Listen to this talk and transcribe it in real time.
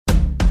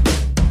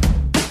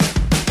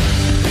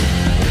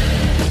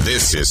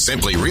This is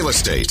Simply Real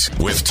Estate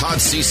with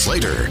Todd C.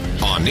 Slater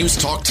on News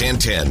Talk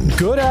 1010.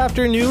 Good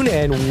afternoon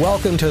and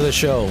welcome to the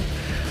show.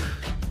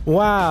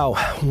 Wow,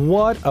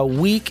 what a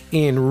week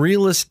in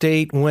real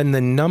estate when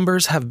the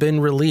numbers have been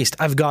released.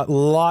 I've got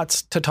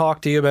lots to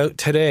talk to you about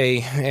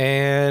today.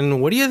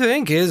 And what do you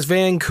think? Is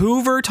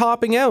Vancouver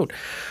topping out?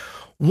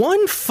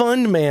 One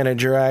fund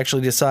manager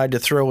actually decided to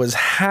throw his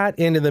hat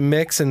into the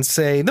mix and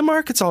say, the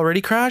market's already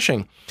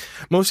crashing.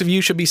 Most of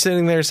you should be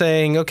sitting there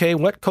saying, okay,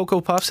 what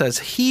Cocoa Puffs has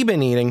he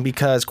been eating?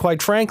 Because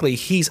quite frankly,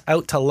 he's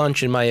out to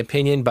lunch in my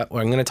opinion, but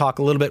I'm going to talk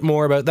a little bit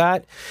more about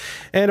that.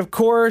 And of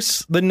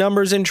course, the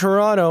numbers in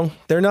Toronto,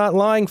 they're not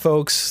lying,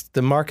 folks.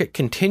 The market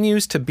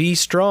continues to be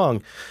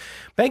strong.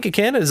 Bank of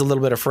Canada is a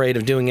little bit afraid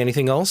of doing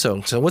anything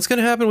also. So what's going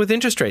to happen with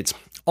interest rates?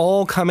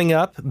 All coming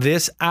up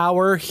this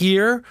hour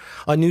here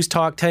on News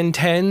Talk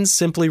 1010,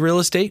 Simply Real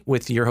Estate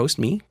with your host,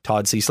 me,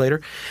 Todd C.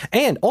 Slater.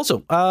 And also,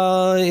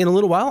 in a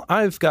little while,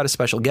 I've got a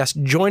special guest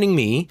joining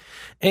me.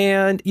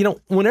 And, you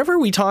know, whenever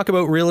we talk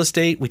about real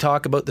estate, we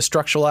talk about the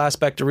structural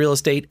aspect of real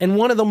estate. And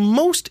one of the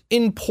most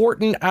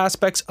important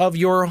aspects of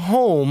your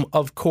home,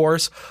 of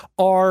course,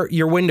 are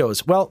your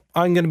windows. Well,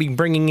 I'm going to be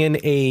bringing in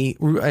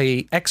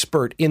a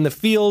expert in the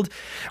field,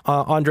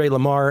 Andre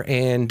Lamar,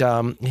 and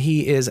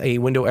he is a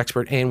window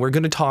expert, and we're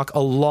going to talk a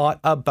lot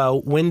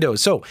about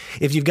windows. So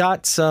if you've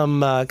got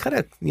some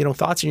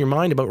thoughts in your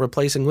mind about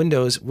replacing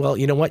windows, well,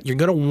 you know what? You're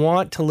going to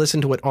want to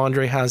listen to what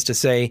Andre has to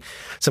say.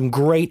 Some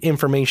great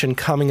information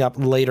coming up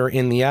later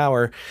in the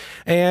hour.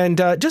 And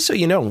just so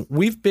you know,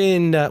 we've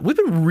been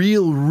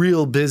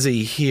real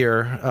busy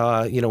here,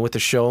 with the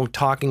show,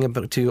 talking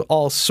about to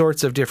all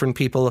sorts of different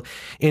people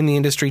in the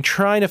industry,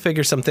 trying to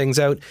figure some things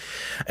out.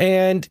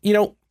 And, you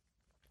know,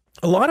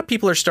 a lot of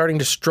people are starting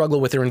to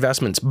struggle with their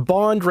investments.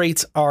 Bond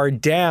rates are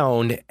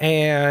down.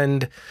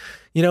 And,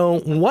 you know,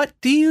 what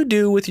do you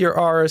do with your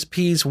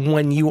RSPs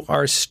when you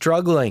are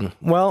struggling?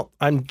 Well,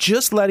 I'm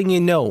just letting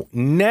you know,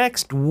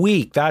 next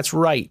week, that's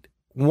right,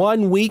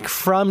 1 week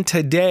from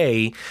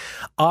today,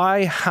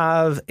 I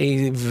have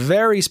a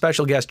very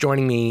special guest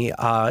joining me.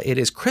 It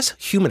is Chris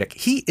Humanick.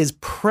 He is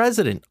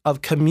president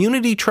of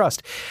Community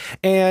Trust.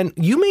 And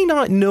you may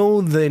not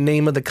know the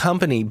name of the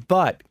company,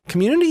 but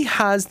Community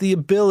has the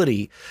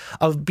ability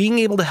of being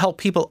able to help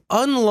people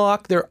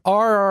unlock their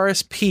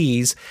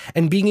RRSPs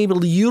and being able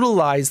to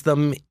utilize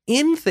them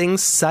in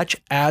things such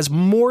as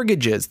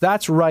mortgages.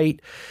 That's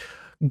right.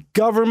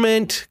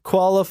 Government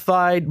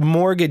qualified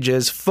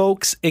mortgages,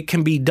 folks, it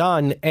can be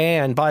done.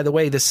 And by the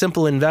way, the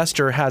Simple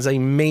Investor has a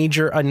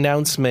major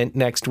announcement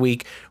next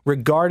week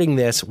regarding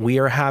this. We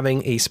are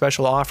having a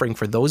special offering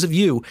for those of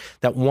you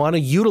that want to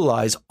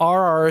utilize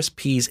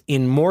RRSPs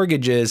in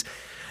mortgages.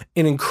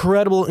 An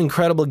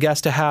incredible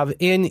guest to have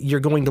in.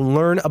 You're going to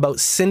learn about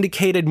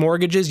syndicated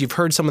mortgages. You've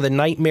heard some of the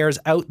nightmares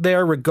out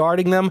there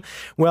regarding them.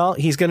 Well,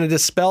 he's going to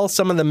dispel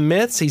some of the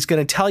myths. He's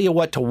going to tell you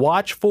what to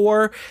watch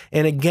for.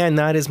 And again,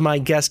 that is my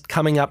guest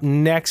coming up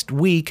next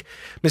week,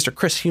 Mr.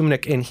 Chris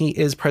Humanick, and he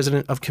is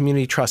president of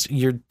Community Trust.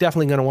 You're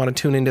definitely going to want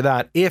to tune into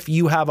that if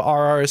you have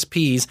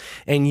RRSPs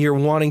and you're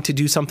wanting to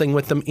do something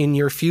with them in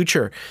your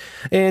future.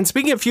 And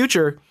speaking of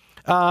future,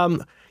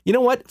 you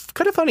know what?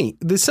 Kind of funny.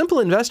 The Simple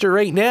Investor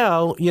right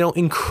now, you know,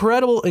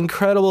 incredible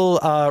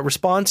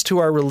response to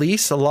our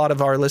release. A lot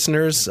of our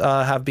listeners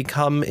have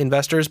become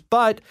investors.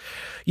 But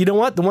you know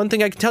what? The one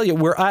thing I can tell you,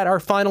 we're at our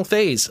final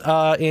phase.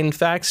 In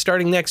fact,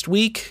 starting next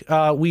week,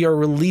 we are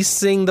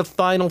releasing the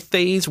final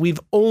phase. We've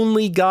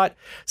only got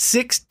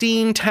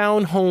 16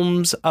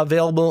 townhomes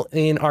available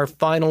in our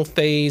final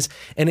phase,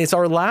 and it's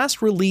our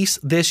last release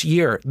this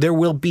year. There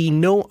will be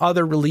no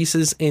other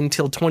releases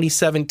until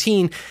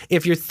 2017.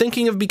 If you're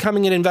thinking of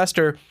becoming an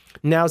investor,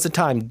 now's the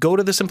time. Go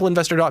to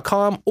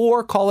thesimpleinvestor.com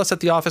or call us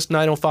at the office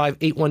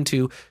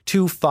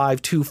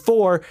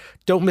 905-812-2524.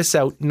 Don't miss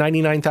out.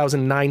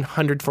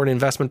 $99,900 for an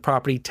investment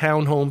property,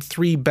 townhome,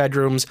 3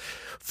 bedrooms,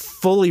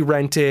 fully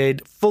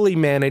rented, fully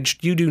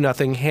managed. You do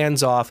nothing,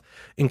 hands off.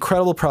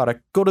 Incredible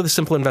product. Go to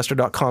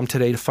thesimpleinvestor.com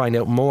today to find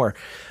out more.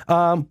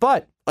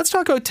 But let's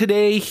talk about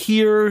today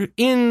here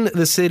in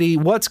the city.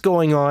 What's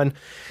going on?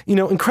 You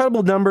know,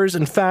 incredible numbers.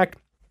 In fact,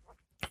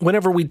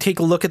 whenever we take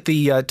a look at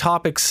the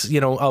topics,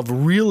 you know, of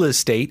real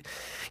estate,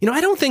 you know,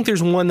 I don't think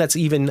there's one that's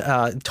even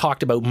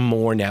talked about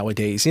more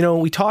nowadays. You know,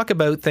 we talk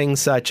about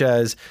things such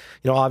as,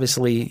 you know,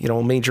 obviously, you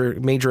know,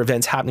 major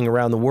events happening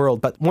around the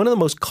world. But one of the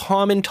most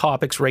common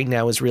topics right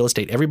now is real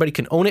estate. Everybody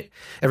can own it.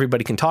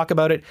 Everybody can talk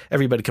about it.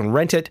 Everybody can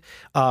rent it.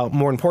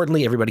 More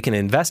importantly, everybody can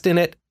invest in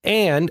it.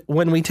 And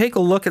when we take a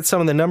look at some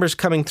of the numbers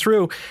coming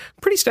through,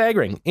 pretty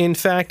staggering. In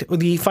fact,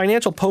 the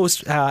Financial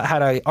Post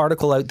had an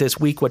article out this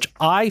week, which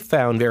I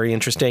found very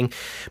interesting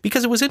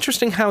because it was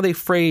interesting how they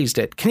phrased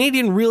it.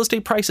 Canadian real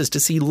estate prices to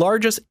see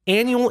largest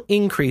annual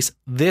increase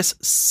this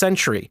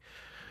century.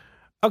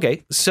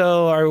 Okay,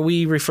 so are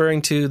we referring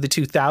to the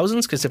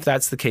 2000s? Because if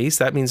that's the case,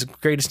 that means the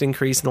greatest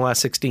increase in the last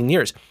 16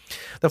 years.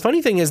 The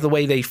funny thing is the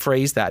way they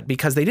phrase that,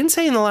 because they didn't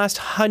say in the last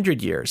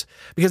 100 years.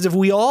 Because if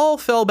we all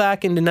fell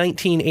back into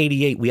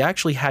 1988, we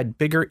actually had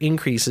bigger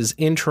increases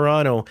in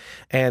Toronto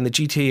and the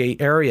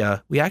GTA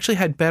area. We actually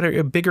had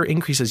bigger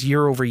increases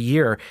year over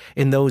year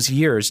in those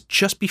years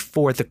just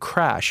before the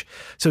crash.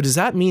 So does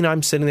that mean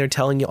I'm sitting there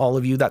telling all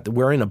of you that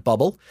we're in a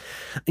bubble?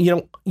 You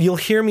know, you'll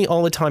hear me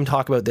all the time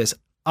talk about this.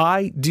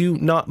 I do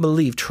not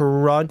believe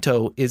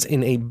Toronto is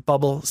in a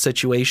bubble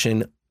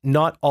situation.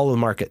 Not all of the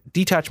market.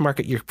 Detached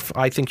market,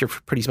 I think you're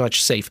pretty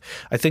much safe.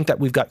 I think that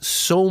we've got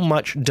so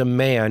much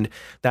demand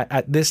that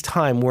at this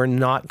time, we're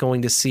not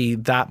going to see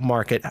that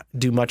market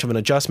do much of an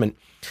adjustment.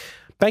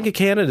 Bank of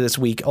Canada this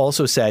week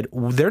also said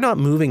they're not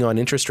moving on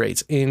interest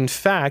rates. In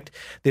fact,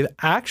 they've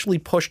actually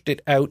pushed it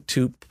out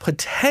to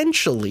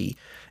potentially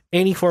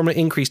any form of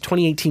increase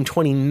 2018,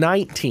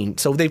 2019.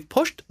 So they've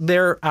pushed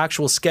their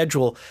actual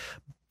schedule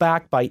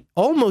back by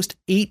almost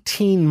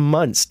 18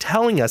 months,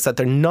 telling us that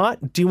they're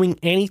not doing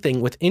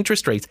anything with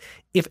interest rates.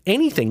 If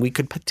anything, we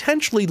could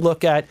potentially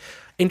look at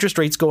interest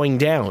rates going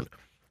down.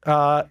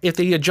 If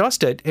they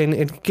adjust it, and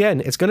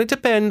again, it's going to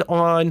depend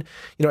on,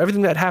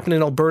 everything that happened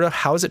in Alberta.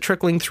 How is it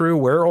trickling through?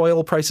 Where are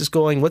oil prices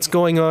going? What's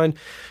going on,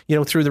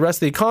 through the rest of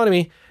the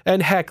economy?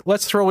 And heck,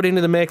 let's throw it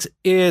into the mix.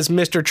 Is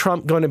Mr.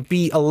 Trump going to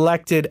be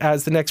elected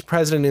as the next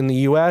president in the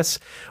U.S.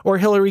 or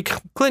Hillary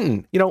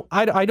Clinton?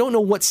 I don't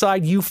know what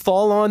side you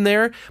fall on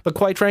there, but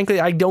quite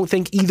frankly, I don't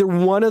think either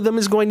one of them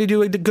is going to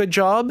do a good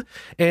job.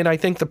 And I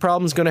think the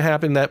problem is going to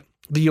happen that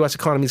the U.S.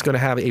 economy is going to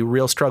have a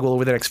real struggle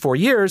over the next 4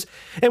 years.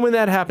 And when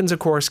that happens, of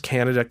course,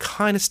 Canada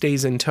kind of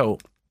stays in tow.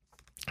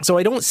 So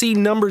I don't see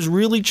numbers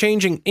really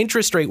changing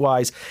interest rate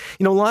wise.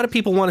 A lot of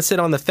people want to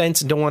sit on the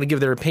fence and don't want to give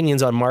their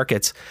opinions on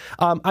markets.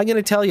 I'm going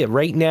to tell you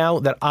right now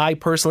that I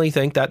personally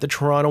think that the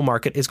Toronto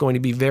market is going to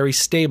be very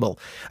stable.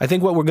 I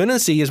think what we're going to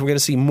see is we're going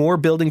to see more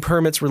building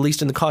permits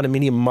released in the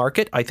condominium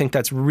market. I think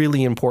that's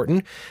really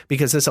important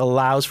because this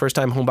allows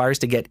first-time home buyers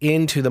to get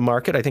into the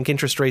market. I think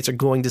interest rates are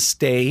going to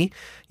stay,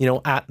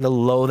 at the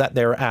low that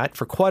they're at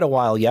for quite a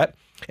while yet.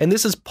 And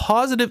this is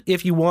positive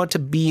if you want to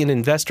be an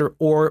investor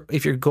or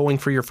if you're going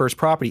for your first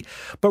property.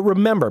 But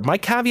remember, my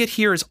caveat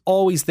here is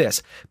always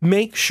this.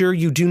 Make sure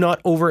you do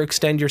not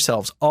overextend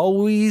yourselves.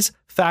 Always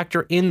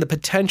factor in the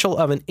potential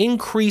of an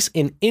increase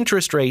in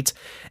interest rates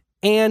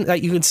and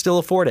that you can still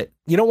afford it.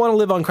 You don't want to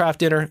live on craft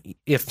dinner.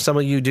 If some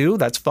of you do,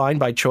 that's fine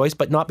by choice,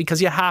 but not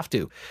because you have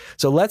to.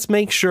 So let's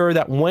make sure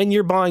that when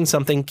you're buying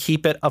something,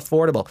 keep it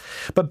affordable.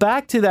 But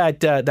back to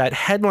that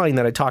headline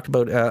that I talked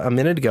about a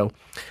minute ago.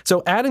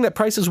 So adding that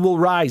prices will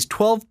rise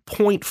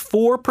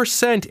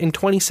 12.4% in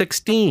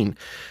 2016.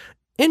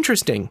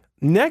 Interesting.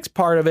 Next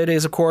part of it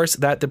is, of course,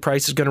 that the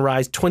price is going to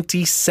rise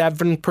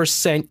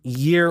 27%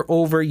 year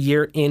over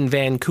year in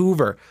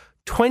Vancouver.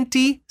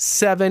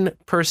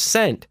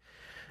 27%.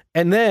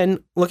 And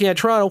then looking at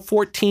Toronto,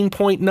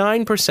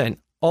 14.9%,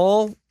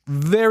 all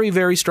very,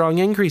 very strong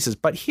increases.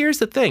 But here's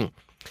the thing.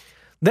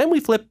 Then we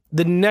flip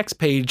the next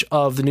page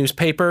of the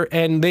newspaper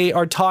and they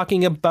are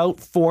talking about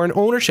foreign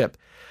ownership.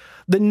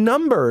 The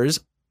numbers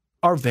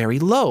are very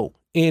low.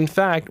 In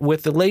fact,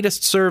 with the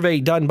latest survey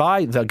done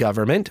by the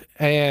government,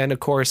 and of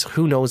course,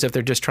 who knows if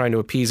they're just trying to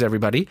appease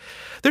everybody,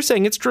 they're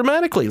saying it's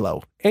dramatically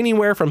low.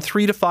 Anywhere from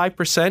 3 to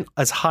 5%,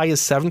 as high as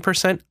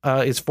 7%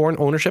 is foreign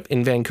ownership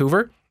in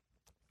Vancouver.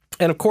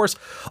 And of course,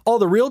 all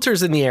the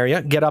realtors in the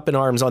area get up in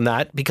arms on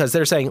that because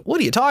they're saying, what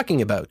are you talking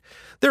about?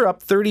 They're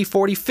up 30,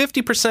 40,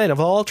 50% of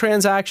all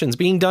transactions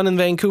being done in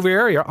the Vancouver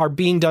area are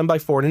being done by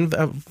foreign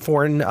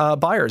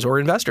buyers or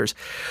investors.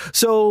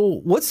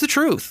 So what's the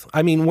truth?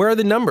 I mean, where are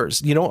the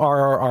numbers?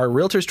 Are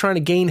realtors trying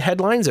to gain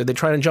headlines? Are they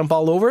trying to jump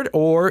all over it?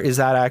 Or is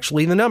that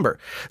actually the number?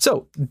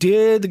 So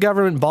did the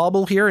government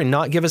bobble here and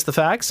not give us the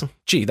facts?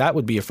 Gee, that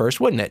would be a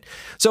first, wouldn't it?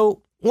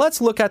 So let's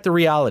look at the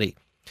reality.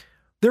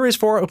 There is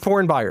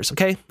foreign buyers,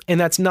 okay? And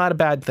that's not a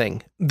bad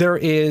thing.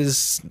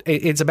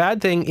 It's a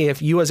bad thing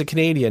if you as a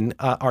Canadian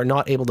are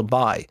not able to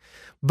buy.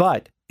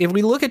 But if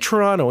we look at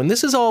Toronto, and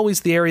this is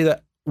always the area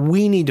that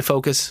we need to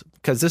focus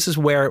because this is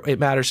where it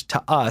matters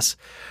to us.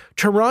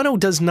 Toronto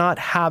does not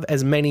have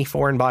as many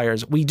foreign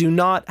buyers. We do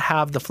not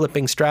have the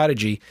flipping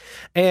strategy.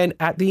 And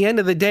at the end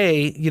of the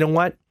day, you know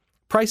what?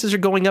 Prices are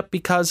going up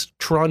because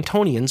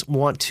Torontonians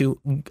want to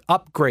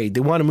upgrade.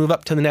 They want to move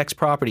up to the next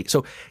property.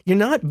 So you're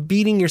not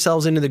beating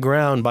yourselves into the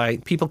ground by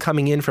people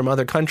coming in from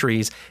other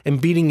countries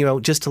and beating you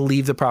out just to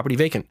leave the property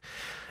vacant.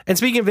 And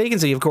speaking of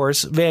vacancy, of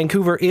course,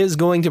 Vancouver is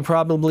going to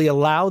probably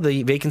allow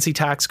the vacancy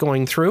tax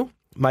going through.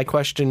 My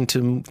question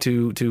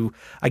to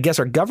I guess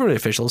our government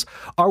officials,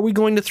 are we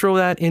going to throw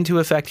that into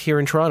effect here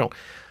in Toronto?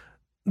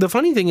 The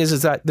funny thing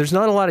is that there's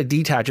not a lot of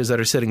detaches that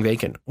are sitting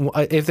vacant.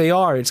 If they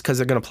are, it's because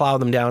they're going to plow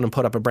them down and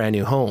put up a brand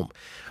new home.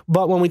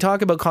 But when we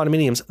talk about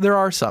condominiums, there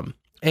are some.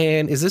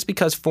 And is this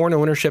because foreign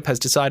ownership has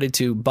decided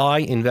to buy,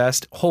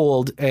 invest,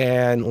 hold,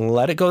 and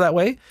let it go that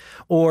way?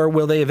 Or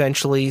will they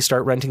eventually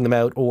start renting them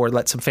out or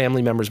let some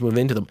family members move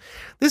into them?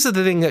 This is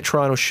the thing that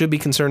Toronto should be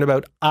concerned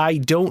about. I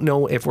don't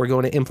know if we're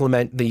going to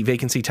implement the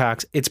vacancy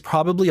tax. It's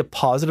probably a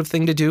positive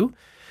thing to do.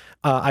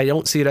 I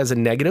don't see it as a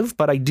negative,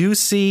 but I do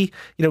see,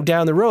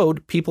 down the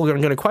road, people are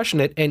going to question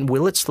it, and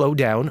will it slow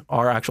down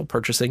our actual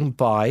purchasing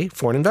by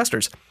foreign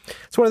investors?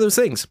 It's one of those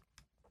things.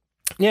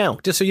 Now,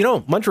 just so you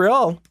know,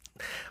 Montreal,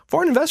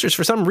 foreign investors,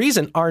 for some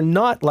reason, are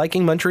not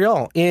liking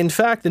Montreal. In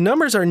fact, the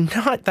numbers are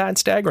not that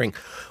staggering.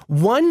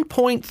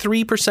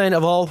 1.3%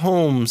 of all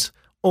homes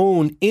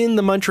owned in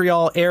the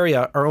Montreal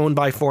area are owned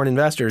by foreign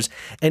investors,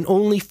 and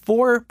only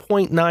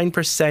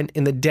 4.9%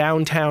 in the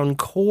downtown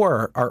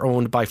core are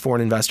owned by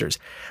foreign investors.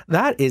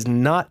 That is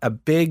not a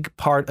big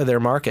part of their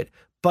market,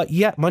 but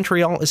yet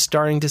Montreal is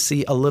starting to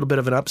see a little bit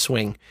of an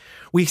upswing.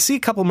 We see a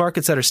couple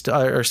markets that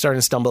are starting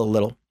to stumble a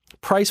little.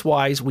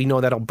 Price-wise, we know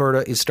that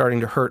Alberta is starting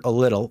to hurt a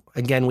little.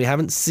 Again, we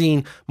haven't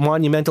seen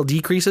monumental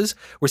decreases.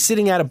 We're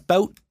sitting at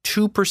about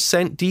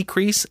 2%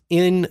 decrease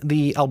in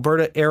the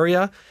Alberta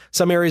area.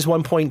 Some areas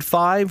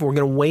 1.5. We're going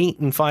to wait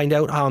and find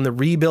out on the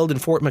rebuild in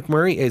Fort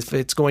McMurray if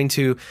it's going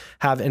to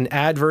have an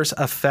adverse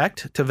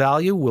effect to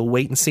value. We'll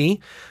wait and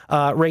see.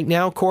 Right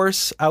now, of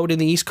course, out in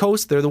the East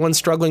Coast, they're the ones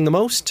struggling the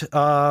most,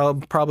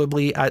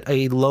 probably at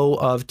a low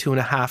of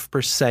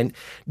 2.5%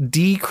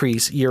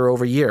 decrease year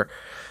over year.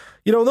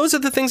 Those are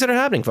the things that are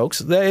happening,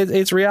 folks.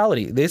 It's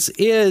reality. This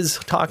is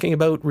talking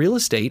about real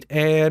estate,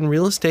 and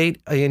real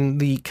estate in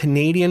the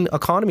Canadian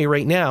economy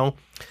right now.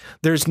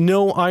 There's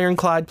no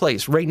ironclad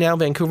place. Right now,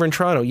 Vancouver and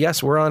Toronto,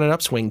 yes, we're on an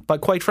upswing.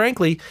 But quite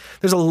frankly,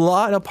 there's a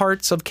lot of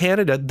parts of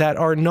Canada that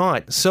are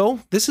not. So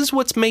this is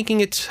what's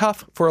making it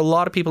tough for a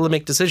lot of people to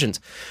make decisions.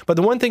 But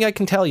the one thing I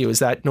can tell you is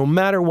that no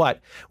matter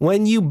what,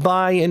 when you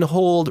buy and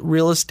hold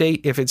real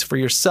estate, if it's for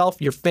yourself,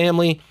 your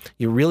family,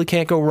 you really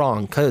can't go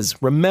wrong. Because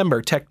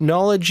remember,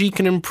 technology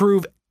can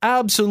improve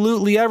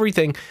absolutely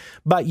everything,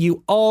 but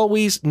you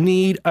always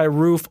need a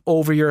roof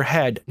over your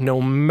head,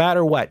 no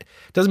matter what.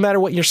 Doesn't matter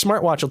what your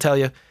smartwatch will tell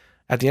you.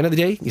 At the end of the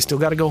day, you still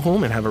got to go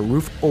home and have a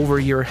roof over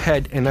your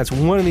head. And that's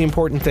one of the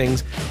important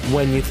things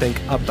when you think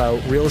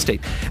about real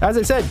estate. As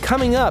I said,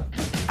 coming up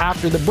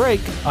after the break,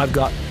 I've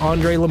got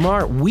Andre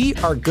Lamar. We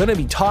are going to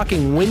be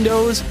talking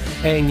windows.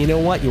 And you know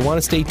what? You want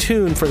to stay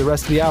tuned for the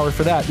rest of the hour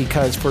for that,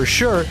 because for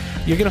sure,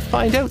 you're going to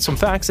find out some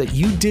facts that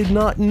you did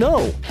not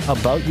know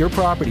about your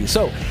property.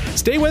 So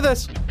stay with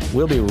us.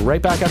 We'll be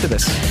right back after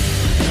this.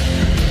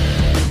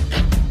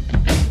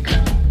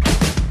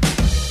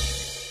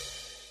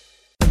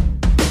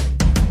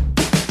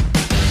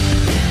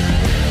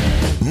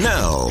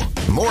 Now,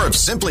 more of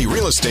Simply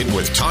Real Estate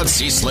with Todd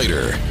C.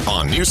 Slater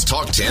on News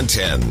Talk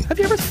 1010. Have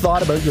you ever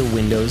thought about your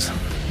windows?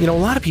 A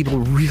lot of people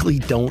really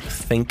don't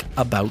think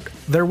about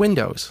their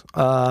windows.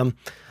 The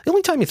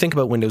only time you think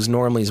about windows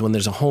normally is when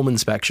there's a home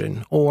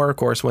inspection, or, of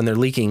course, when they're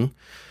leaking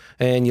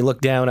and you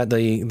look down at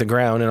the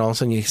ground and all of a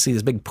sudden you see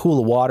this big pool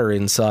of water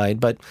inside.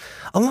 But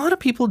a lot of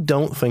people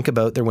don't think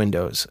about their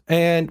windows.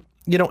 And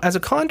as a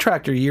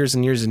contractor years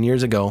and years and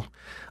years ago,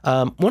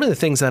 one of the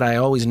things that I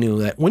always knew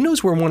that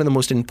windows were one of the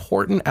most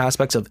important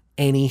aspects of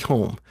any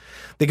home.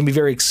 They can be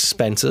very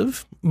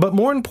expensive, but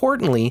more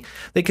importantly,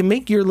 they can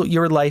make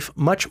your life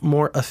much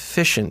more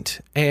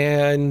efficient.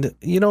 And,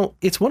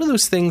 it's one of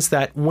those things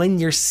that when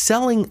you're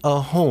selling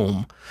a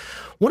home,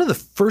 one of the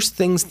first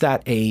things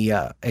that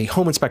a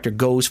home inspector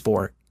goes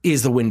for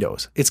is the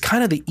windows. It's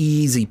kind of the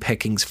easy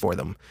pickings for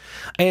them.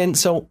 And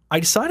so I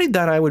decided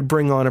that I would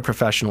bring on a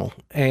professional,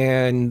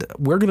 and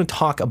we're going to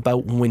talk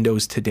about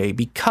windows today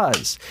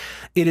because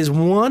it is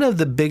one of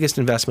the biggest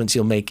investments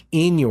you'll make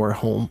in your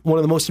home, one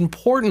of the most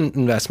important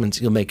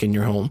investments you'll make in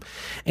your home.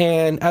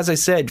 And as I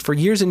said, for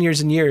years and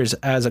years and years,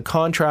 as a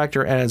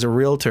contractor and as a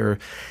realtor,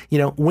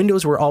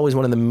 windows were always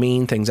one of the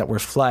main things that were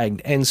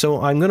flagged. And so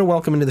I'm going to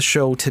welcome into the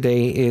show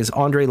today is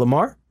Andre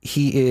Lamar.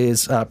 He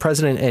is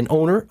president and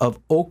owner of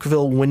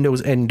Oakville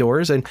Windows and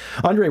Doors. And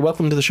Andre,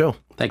 welcome to the show.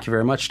 Thank you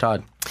very much,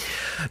 Todd.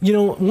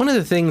 One of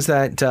the things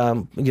that,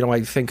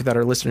 I think that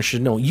our listeners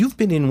should know, you've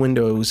been in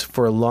windows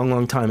for a long,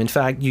 long time. In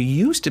fact, you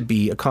used to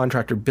be a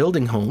contractor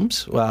building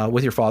homes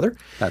with your father.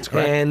 That's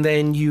correct. And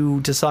then you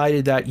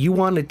decided that you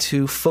wanted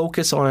to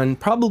focus on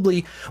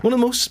probably one of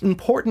the most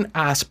important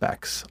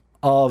aspects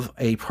of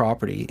a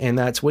property, and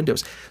that's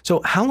windows.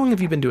 So how long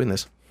have you been doing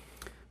this?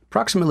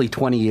 Approximately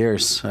 20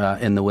 years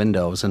in the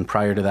windows, and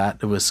prior to that,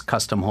 it was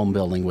custom home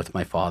building with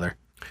my father.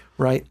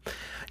 Right.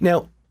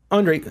 Now,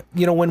 Andre,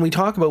 when we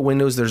talk about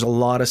windows, there's a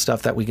lot of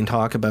stuff that we can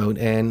talk about.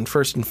 And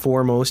first and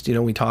foremost,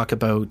 we talk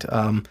about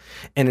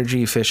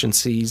energy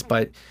efficiencies,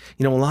 but,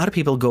 a lot of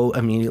people go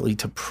immediately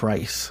to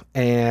price.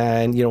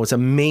 And, it's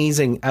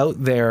amazing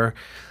out there.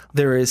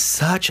 There is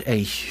such a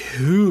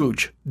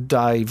huge,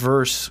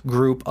 diverse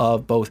group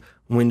of both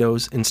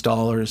windows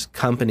installers,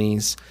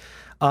 companies.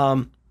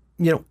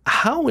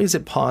 How is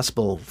it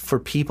possible for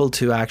people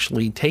to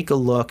actually take a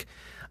look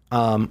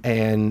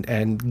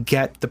and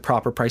get the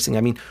proper pricing?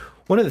 I mean,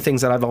 one of the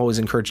things that I've always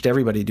encouraged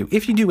everybody to do,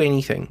 if you do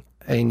anything,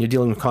 and you're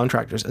dealing with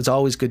contractors, it's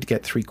always good to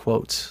get 3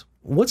 quotes.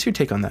 What's your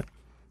take on that?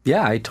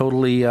 Yeah, I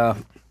totally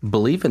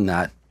believe in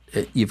that.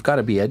 You've got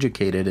to be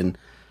educated, and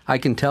I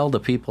can tell the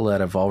people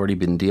that have already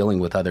been dealing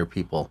with other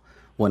people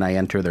when I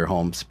enter their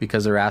homes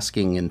because they're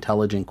asking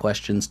intelligent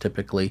questions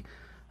typically,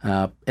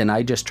 and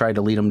I just try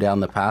to lead them down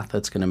the path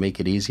that's going to make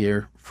it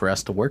easier for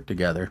us to work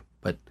together.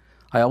 But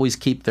I always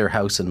keep their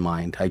house in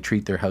mind. I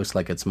treat their house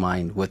like it's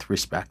mine with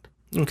respect.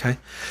 Okay.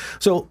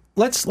 So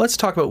let's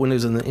talk about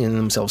windows in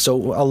themselves. So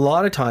a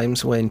lot of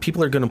times when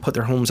people are going to put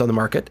their homes on the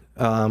market,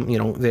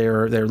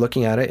 they're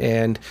looking at it,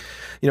 and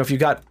if you've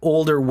got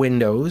older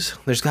windows,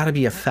 there's got to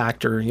be a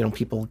factor,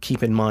 people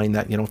keep in mind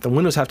that, if the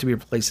windows have to be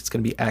replaced, it's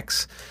going to be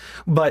X.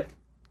 But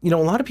a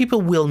lot of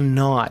people will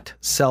not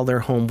sell their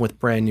home with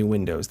brand new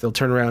windows. They'll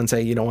turn around and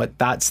say, you know what,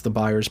 that's the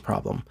buyer's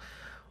problem.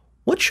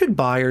 What should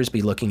buyers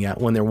be looking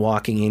at when they're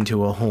walking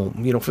into a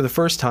home? For the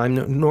first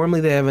time, normally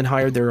they haven't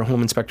hired their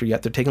home inspector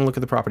yet. They're taking a look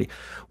at the property.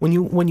 When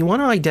you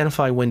want to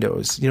identify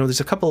windows,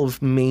 there's a couple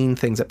of main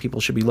things that people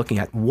should be looking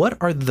at. What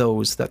are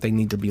those that they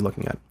need to be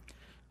looking at?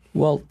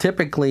 Well,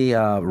 typically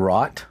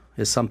rot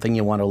is something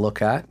you want to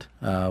look at,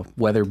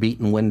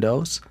 weather-beaten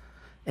windows,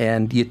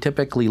 and you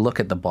typically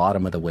look at the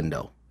bottom of the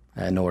window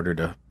in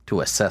order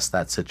to assess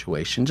that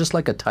situation. Just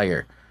like a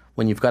tire.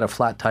 When you've got a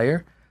flat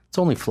tire, it's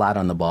only flat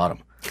on the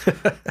bottom.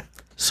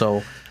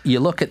 So you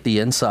look at the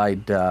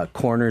inside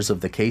corners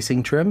of the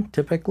casing trim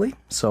typically.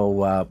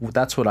 So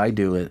that's what I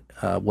do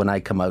when I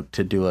come out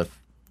to do a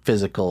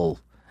physical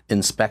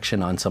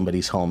inspection on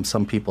somebody's home.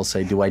 Some people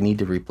say, do I need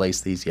to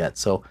replace these yet?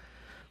 So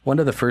one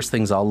of the first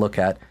things I'll look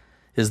at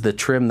is the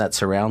trim that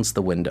surrounds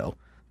the window.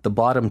 The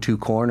bottom 2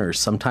 corners,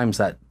 sometimes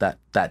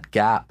that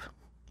gap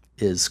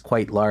is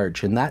quite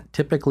large, and that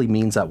typically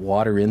means that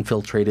water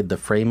infiltrated the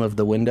frame of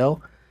the window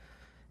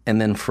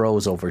and then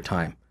froze over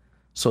time.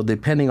 So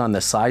depending on the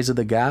size of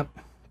the gap,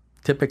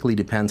 typically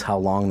depends how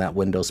long that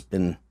window's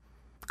been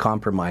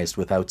compromised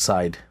with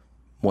outside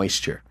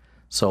moisture.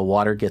 So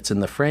water gets in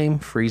the frame,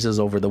 freezes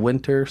over the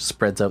winter,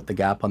 spreads out the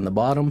gap on the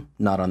bottom,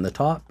 not on the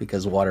top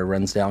because water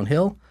runs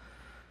downhill.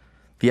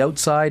 The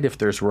outside, if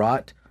there's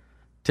rot,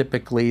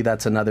 typically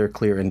that's another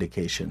clear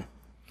indication.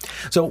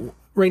 So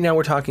right now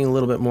we're talking a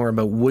little bit more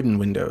about wooden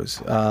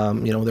windows.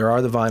 There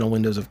are the vinyl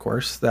windows, of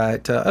course,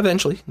 that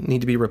eventually need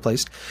to be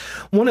replaced.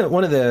 One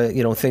of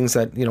the things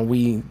that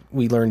we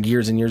learned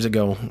years and years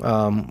ago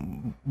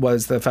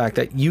was the fact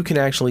that you can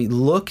actually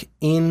look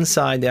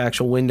inside the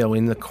actual window.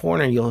 In the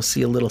corner, you'll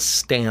see a little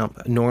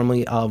stamp,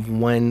 normally of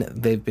when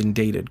they've been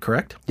dated.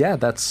 Correct? Yeah,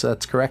 that's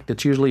correct.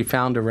 It's usually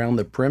found around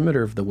the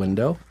perimeter of the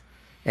window,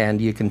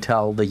 and you can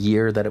tell the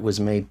year that it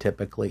was made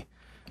typically.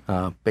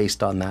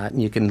 Based on that.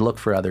 And you can look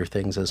for other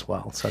things as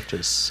well, such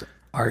as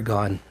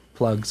argon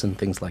plugs and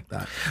things like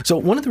that. So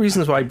one of the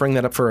reasons why I bring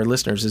that up for our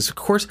listeners is, of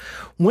course,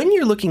 when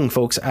you're looking,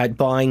 folks, at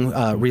buying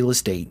real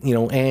estate,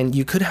 and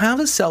you could have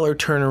a seller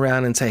turn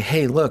around and say,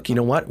 hey, look, you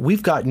know what?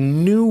 We've got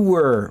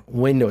newer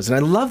windows. And I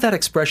love that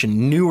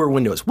expression, newer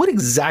windows. What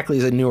exactly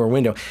is a newer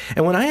window?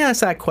 And when I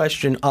ask that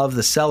question of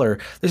the seller,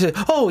 they say,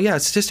 oh, yeah,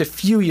 it's just a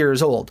few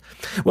years old.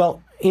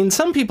 Well, in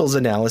some people's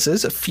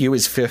analysis, a few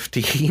is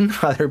 15,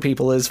 other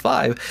people is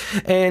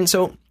 5. And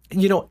so,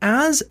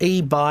 as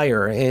a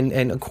buyer,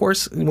 and of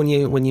course, when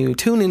you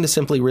tune into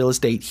Simply Real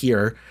Estate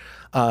here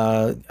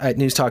at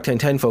News Talk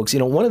 1010, folks,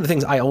 one of the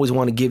things I always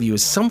want to give you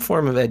is some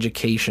form of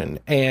education.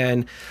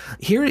 And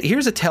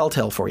here's a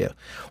telltale for you.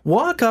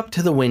 Walk up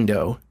to the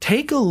window,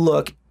 take a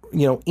look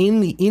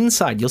in the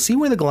inside. You'll see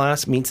where the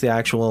glass meets the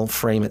actual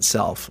frame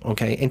itself,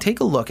 okay? And take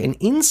a look, and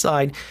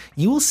inside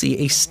you will see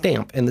a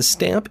stamp, and the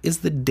stamp is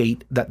the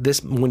date that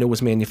this window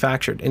was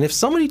manufactured. And if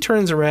somebody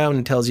turns around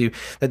and tells you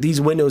that these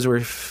windows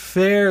were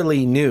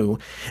fairly new,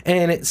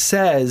 and it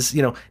says,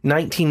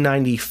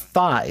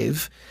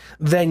 1995,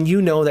 then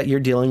you know that you're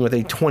dealing with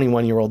a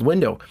 21-year-old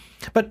window.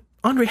 But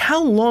Andre,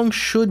 how long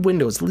should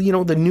windows,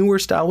 the newer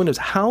style windows,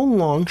 how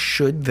long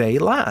should they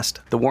last?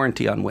 The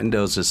warranty on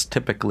windows is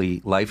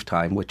typically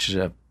lifetime, which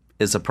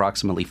is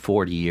approximately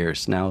 40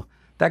 years. Now,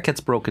 that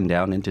gets broken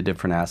down into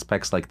different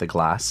aspects like the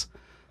glass.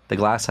 The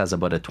glass has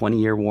about a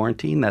 20-year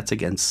warranty, and that's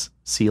against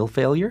seal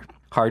failure.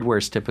 Hardware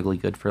is typically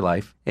good for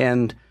life.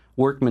 And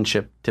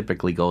workmanship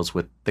typically goes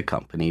with the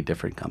company.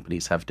 Different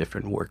companies have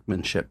different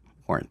workmanship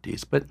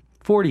warranties, but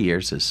 40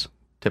 years is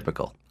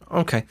typical.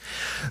 Okay.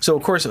 So,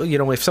 of course,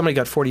 if somebody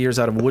got 40 years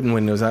out of wooden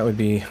windows, that would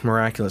be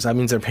miraculous. That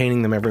means they're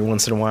painting them every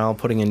once in a while,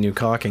 putting in new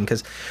caulking.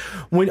 Because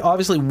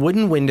obviously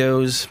wooden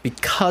windows,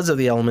 because of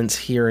the elements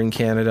here in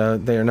Canada,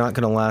 they are not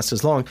going to last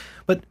as long.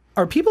 But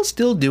are people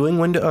still doing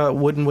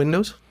wooden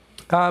windows?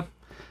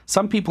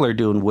 Some people are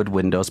doing wood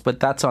windows, but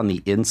that's on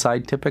the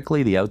inside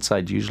typically. The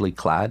outside's usually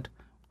clad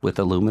with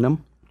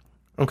aluminum.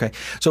 Okay.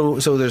 So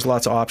there's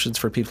lots of options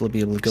for people to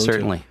be able to go to.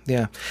 Certainly.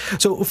 Yeah.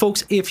 So,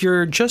 folks, if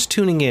you're just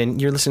tuning in,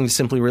 you're listening to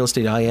Simply Real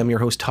Estate. I am your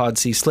host, Todd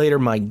C. Slater.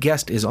 My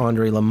guest is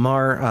Andre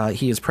Lamar.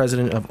 He is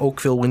president of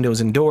Oakville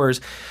Windows and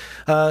Doors.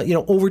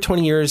 over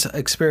 20 years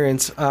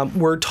experience.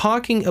 We're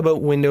talking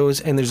about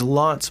windows, and there's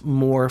lots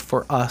more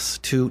for us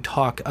to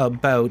talk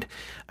about.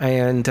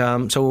 And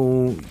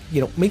so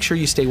make sure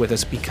you stay with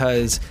us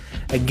because,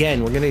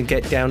 again, we're going to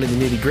get down to the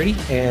nitty gritty.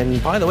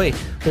 And by the way,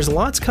 there's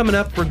lots coming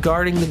up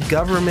regarding the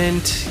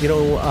government,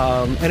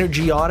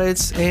 energy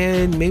audits,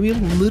 and maybe a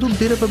little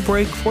bit of a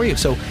break for you.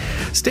 So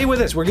stay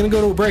with us. We're going to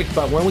go to a break,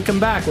 but when we come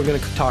back, we're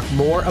going to talk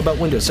more about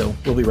windows. So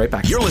we'll be right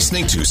back. You're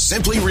listening to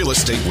Simply Real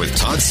Estate with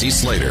Todd C.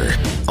 Slater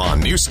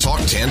on News Talk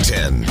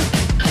 1010.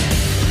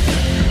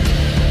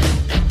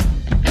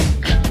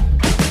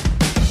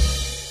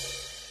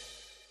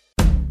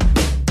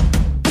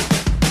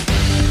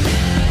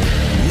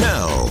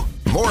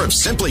 More of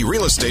Simply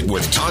Real Estate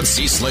with Todd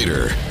C.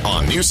 Slater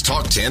on News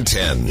Talk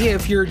 1010.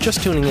 If you're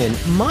just tuning in,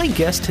 my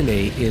guest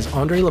today is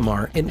Andre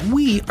Lamar, and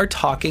we are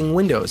talking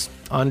windows.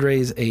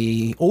 Andre's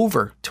a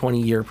over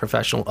 20-year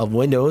professional of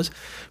windows.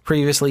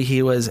 Previously,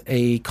 he was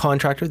a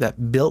contractor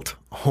that built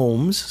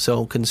homes,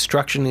 so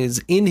construction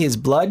is in his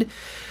blood.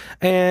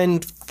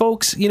 And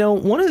folks,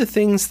 one of the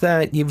things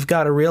that you've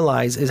got to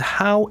realize is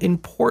how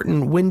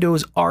important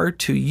windows are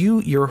to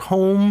you, your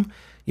home,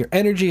 your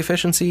energy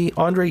efficiency.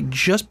 Andre,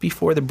 just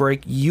before the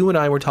break, you and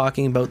I were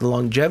talking about the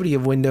longevity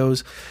of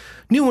windows.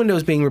 New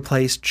windows being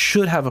replaced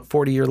should have a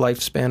 40-year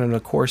lifespan, and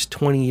of course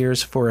 20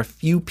 years for a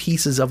few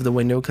pieces of the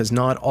window, because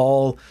not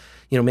all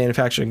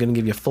manufacturers are going to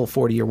give you a full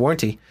 40-year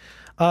warranty.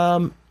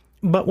 But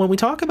when we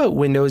talk about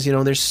windows,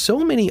 there's so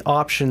many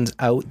options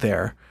out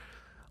there.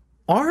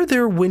 Are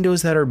there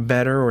windows that are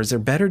better, or is there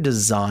better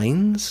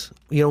designs,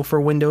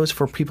 for windows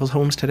for people's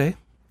homes today?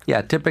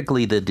 Yeah,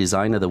 typically the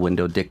design of the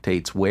window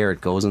dictates where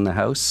it goes in the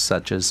house,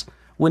 such as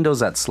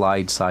windows that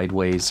slide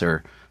sideways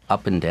or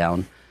up and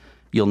down.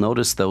 You'll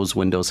notice those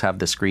windows have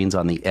the screens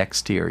on the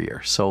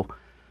exterior. So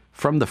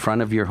from the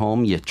front of your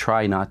home, you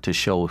try not to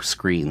show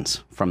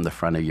screens from the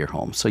front of your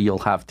home. So you'll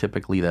have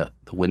typically the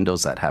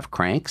windows that have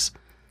cranks.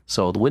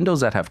 So the windows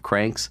that have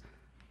cranks,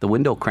 the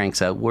window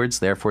cranks outwards,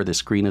 therefore the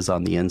screen is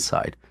on the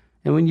inside.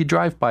 And when you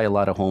drive by a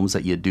lot of homes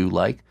that you do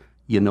like,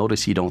 you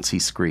notice you don't see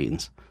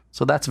screens.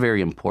 So that's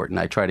very important.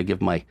 I try to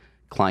give my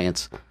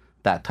clients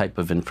that type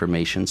of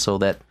information so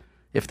that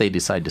if they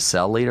decide to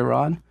sell later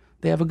on,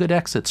 they have a good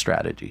exit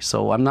strategy.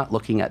 So I'm not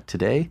looking at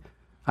today.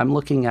 I'm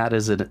looking at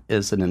as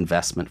an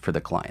investment for the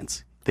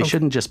clients. They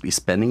shouldn't just be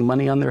spending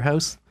money on their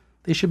house.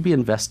 They should be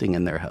investing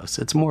in their house.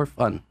 It's more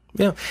fun.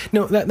 Yeah,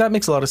 no, that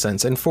makes a lot of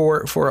sense. And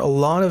for a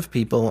lot of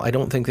people, I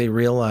don't think they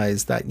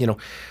realize that,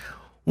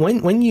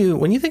 When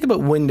you think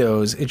about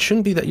windows, it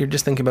shouldn't be that you're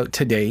just thinking about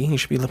today. You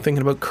should be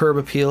thinking about curb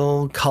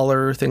appeal,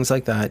 color, things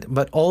like that,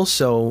 but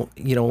also,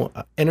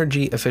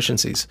 energy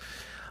efficiencies.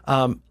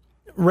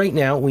 Right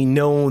now, we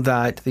know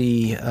that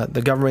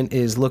the government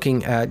is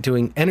looking at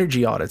doing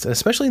energy audits,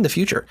 especially in the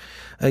future.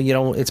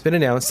 It's been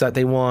announced that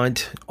they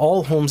want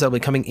all homes that will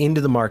be coming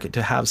into the market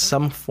to have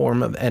some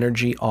form of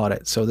energy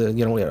audit. So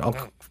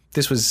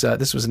this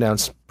was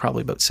announced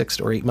probably about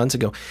 6 or 8 months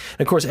ago.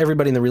 And of course,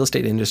 everybody in the real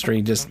estate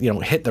industry just,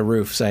 hit the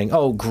roof saying,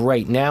 oh,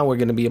 great, now we're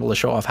going to be able to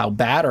show off how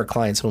bad our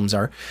clients' homes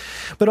are.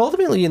 But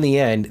ultimately, in the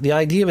end, the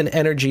idea of an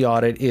energy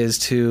audit is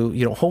to,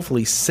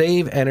 hopefully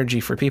save energy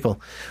for people.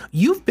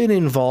 You've been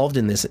involved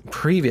in this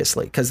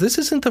previously, because this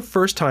isn't the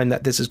first time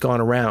that this has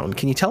gone around.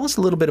 Can you tell us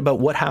a little bit about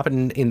what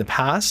happened in the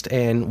past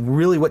and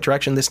really what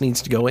direction this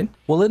needs to go in?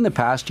 Well, in the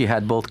past, you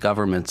had both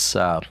governments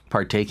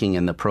partaking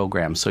in the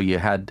program. So you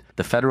had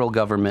the federal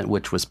government,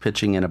 which was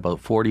pitching in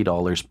about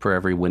 $40 per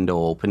every window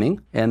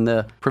opening, and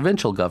the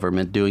provincial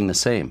government doing the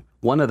same.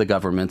 One of the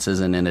governments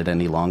isn't in it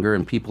any longer,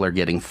 and people are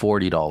getting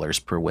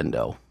 $40 per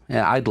window. And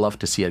I'd love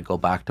to see it go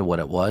back to what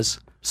it was,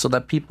 so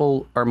that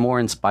people are more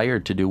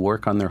inspired to do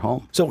work on their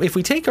home. So if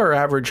we take our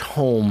average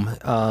home,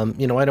 I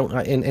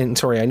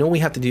know we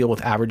have to deal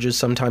with averages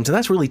sometimes, and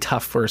that's really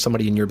tough for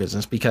somebody in your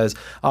business because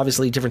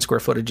obviously different square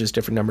footages,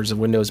 different numbers of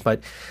windows,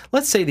 but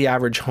let's say the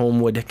average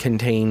home would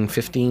contain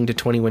 15 to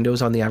 20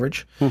 windows on the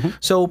average. Mm-hmm.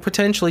 So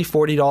potentially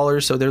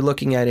 $40, so they're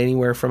looking at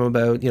anywhere from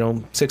about,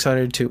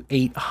 $600 to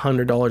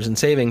 $800 in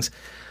savings.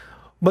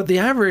 But the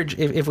average,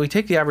 if we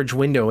take the average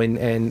window,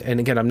 and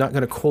again, I'm not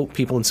going to quote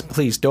people, and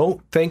please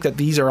don't think that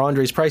these are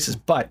Andre's prices,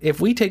 but if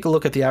we take a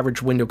look at the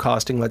average window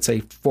costing, let's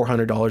say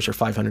 $400 or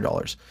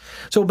 $500,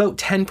 so about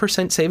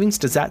 10% savings,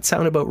 does that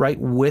sound about right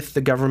with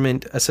the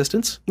government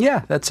assistance?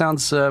 Yeah, that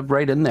sounds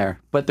right in there.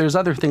 But there's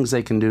other things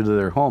they can do to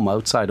their home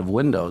outside of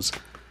windows,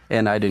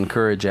 and I'd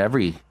encourage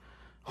every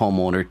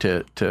homeowner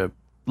to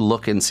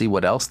look and see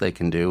what else they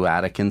can do.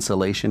 Attic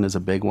insulation is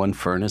a big one,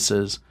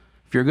 furnaces.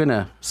 If you're going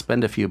to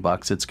spend a few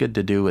bucks, it's good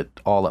to do it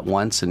all at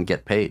once and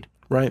get paid.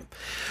 Right.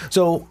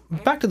 So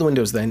back to the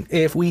windows then.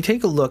 If we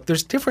take a look,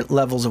 there's different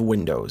levels of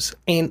windows.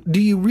 And do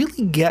you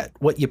really get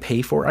what you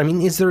pay for? I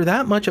mean, is there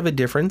that much of a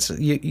difference?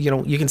 You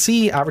can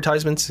see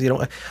advertisements.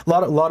 A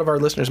lot of our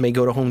listeners may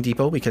go to Home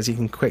Depot because you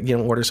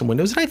can order some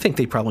windows. And I think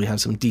they probably have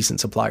some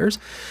decent suppliers.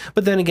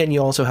 But then again,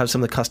 you also have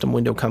some of the custom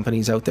window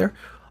companies out there.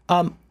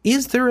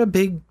 Is there a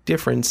big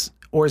difference?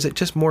 Or is it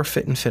just more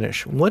fit and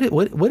finish?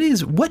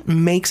 What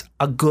makes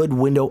a good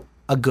window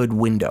a good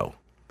window?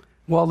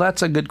 Well,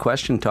 that's a good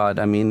question, Todd.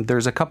 I mean,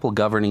 there's a couple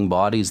governing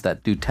bodies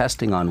that do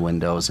testing on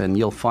windows, and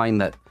you'll find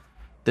that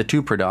the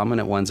two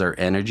predominant ones are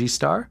Energy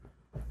Star,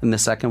 and the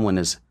second one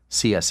is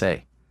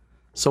CSA.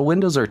 So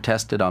windows are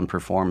tested on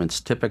performance.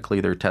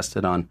 Typically, they're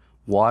tested on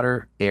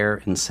water,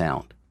 air, and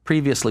sound.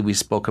 Previously, we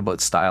spoke about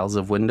styles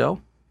of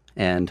window,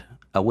 and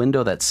a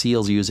window that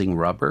seals using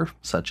rubber,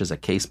 such as a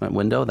casement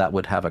window, that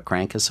would have a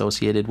crank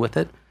associated with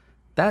it.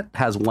 That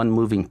has one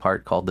moving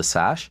part called the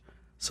sash.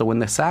 So when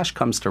the sash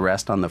comes to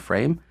rest on the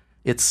frame,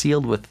 it's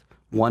sealed with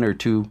one or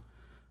two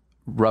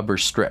rubber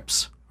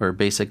strips, or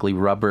basically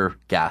rubber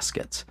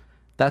gaskets.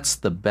 That's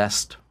the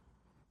best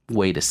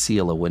way to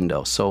seal a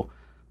window. So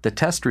the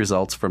test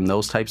results from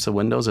those types of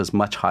windows is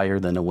much higher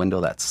than a window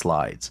that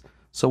slides.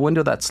 So a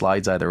window that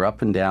slides either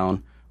up and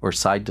down or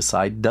side to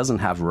side doesn't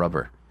have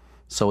rubber.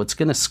 So it's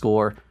going to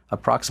score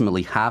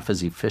approximately half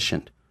as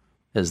efficient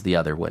as the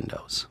other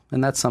windows.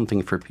 And that's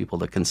something for people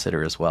to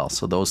consider as well.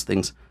 So those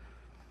things,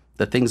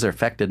 the things that are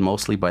affected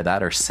mostly by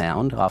that are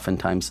sound.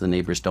 Oftentimes the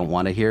neighbors don't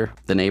want to hear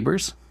the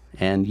neighbors,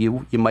 and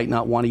you might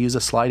not want to use a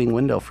sliding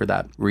window for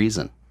that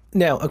reason.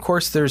 Now, of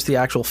course, there's the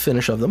actual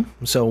finish of them.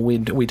 So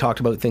we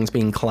talked about things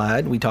being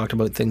clad. We talked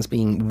about things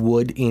being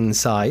wood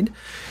inside.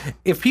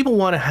 If people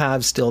want to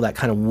have still that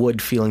kind of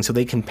wood feeling so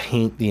they can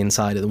paint the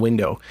inside of the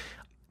window,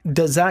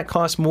 does that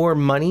cost more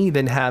money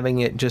than having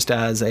it just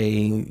as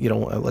a,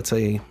 let's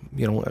say,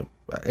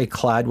 a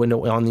clad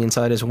window on the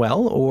inside as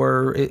well?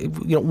 Or,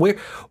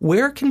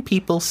 where can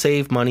people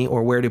save money,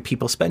 or where do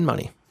people spend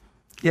money?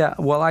 Yeah,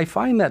 well, I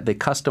find that the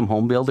custom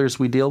home builders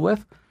we deal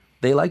with,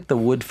 they like the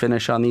wood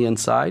finish on the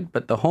inside,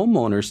 but the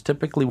homeowners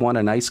typically want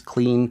a nice,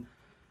 clean,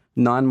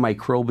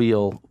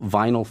 non-microbial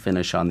vinyl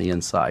finish on the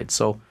inside.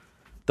 So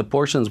the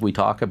portions we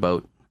talk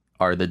about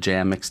are the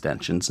jamb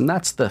extensions, and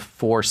that's the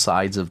four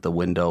sides of the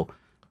window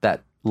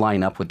that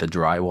line up with the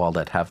drywall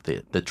that have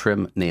the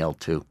trim nailed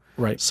to.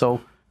 Right. So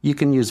you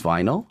can use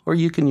vinyl, or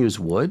you can use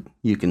wood.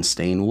 You can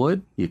stain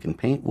wood. You can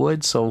paint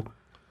wood. So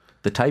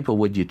the type of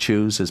wood you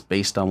choose is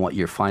based on what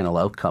your final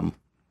outcome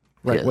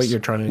Right, is. what you're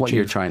trying to achieve. What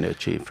you're trying to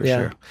achieve, for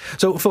sure.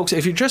 So, folks,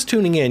 if you're just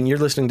tuning in, you're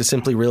listening to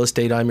Simply Real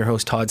Estate. I'm your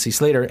host, Todd C.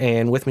 Slater,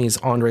 and with me is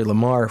Andre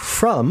Lamar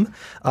from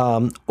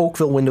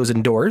Oakville Windows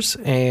and Doors,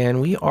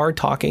 and we are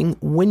talking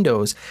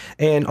windows.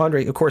 And,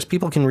 Andre, of course,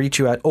 people can reach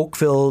you at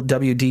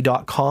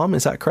oakvillewd.com.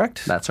 Is that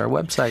correct? That's our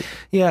website.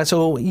 Yeah,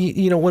 so,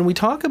 when we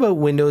talk about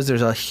windows,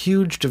 there's a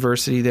huge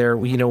diversity there.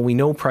 We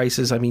know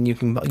prices. I mean, you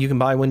can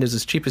buy windows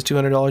as cheap as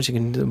 $200. You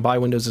can buy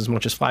windows as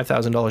much as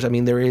 $5,000. I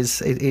mean,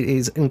 it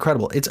is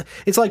incredible.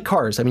 It's like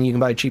cars. I mean, you can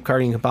buy a cheap car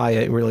and you can buy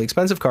a really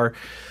expensive car.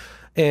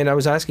 And I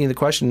was asking you the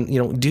question,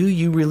 do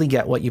you really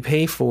get what you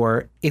pay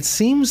for? It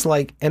seems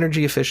like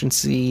energy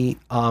efficiency,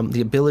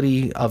 the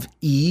ability of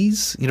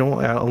ease, a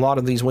lot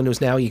of these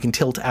windows now you can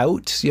tilt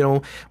out,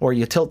 or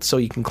you tilt so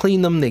you can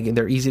clean them.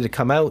 They're easy to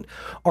come out.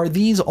 Are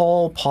these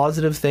all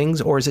positive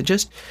things, or is it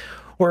just,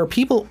 or are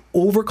people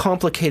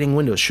overcomplicating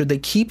windows? Should they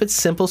keep it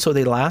simple so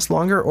they last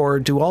longer, or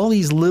do all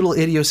these little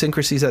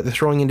idiosyncrasies that they're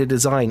throwing into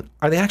design,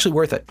 are they actually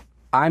worth it?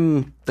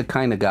 I'm the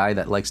kind of guy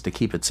that likes to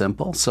keep it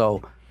simple.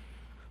 So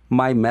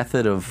my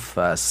method of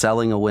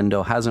selling a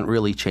window hasn't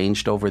really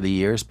changed over the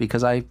years,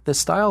 because the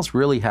styles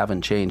really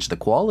haven't changed. The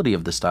quality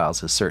of the styles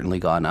has certainly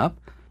gone up.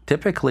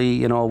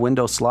 Typically, a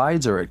window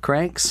slides or it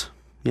cranks,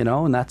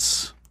 and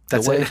that's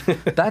the way.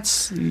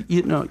 That's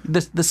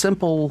the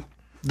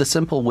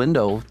simple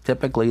window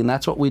typically, and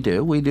that's what we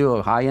do. We do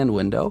a high-end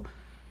window,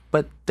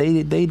 but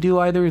they do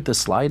either the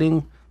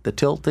sliding, the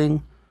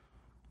tilting,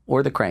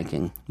 or the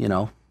cranking.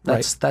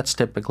 That's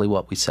typically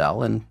what we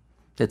sell, and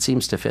it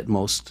seems to fit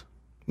most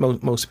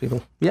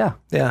people. Yeah.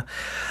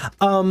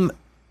 A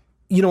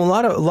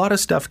lot of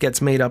stuff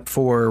gets made up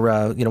for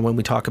when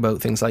we talk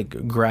about things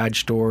like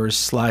garage doors,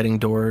 sliding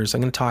doors.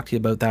 I'm going to talk to you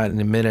about that in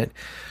a minute.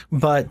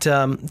 But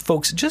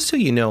folks, just so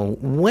you know,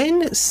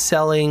 when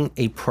selling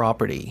a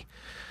property,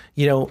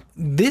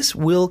 this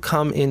will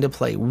come into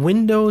play.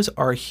 Windows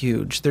are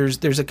huge. There's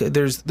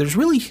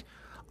really,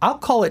 I'll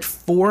call it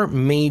 4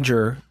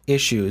 major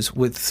issues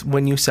with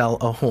when you sell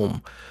a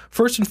home.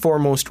 First and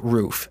foremost,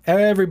 roof.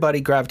 Everybody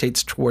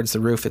gravitates towards the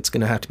roof. It's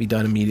going to have to be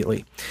done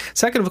immediately.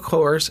 Second, of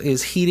course,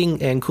 is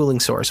heating and cooling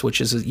source, which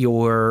is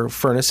your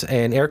furnace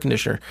and air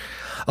conditioner.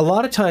 A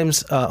lot of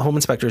times, home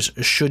inspectors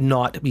should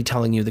not be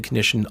telling you the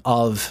condition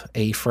of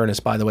a furnace,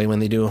 by the way, when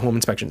they do a home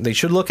inspection. They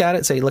should look at it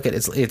and say, look,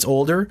 it's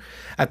older.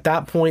 At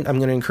that point, I'm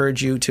going to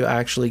encourage you to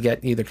actually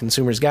get either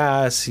Consumers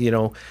Gas,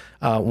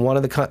 one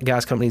of the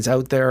gas companies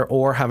out there,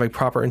 or have a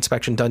proper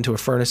inspection done to a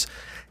furnace.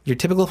 Your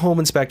typical home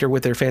inspector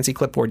with their fancy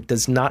clipboard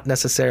does not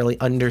necessarily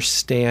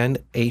understand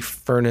a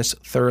furnace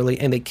thoroughly,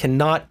 and they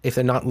cannot, if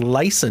they're not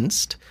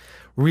licensed,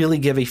 really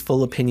give a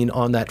full opinion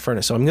on that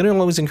furnace. So I'm going to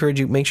always encourage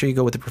you, make sure you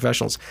go with the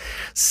professionals.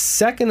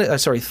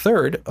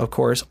 Third, of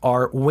course,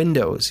 are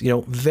windows.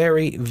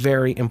 Very,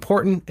 very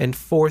important. And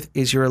fourth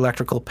is your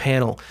electrical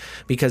panel,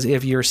 because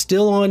if you're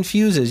still on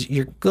fuses,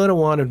 you're going to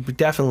want to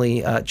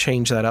definitely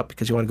change that up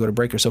because you want to go to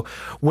breaker. So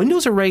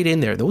windows are right in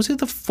there. Those are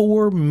the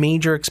four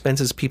major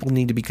expenses people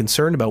need to be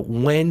concerned about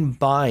when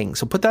buying.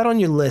 So put that on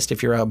your list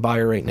if you're a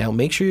buyer right now.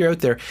 Make sure you're out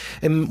there.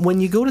 And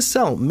when you go to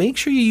sell, make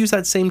sure you use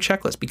that same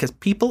checklist, because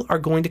people are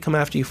going to come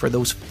after you for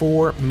those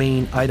four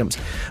main items.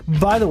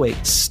 By the way,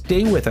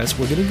 stay with us.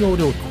 We're going to go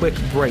to a quick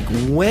break.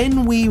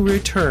 When we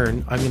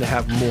return, I'm going to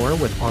have more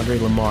with Andre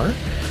Lamar,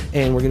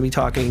 and we're going to be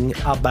talking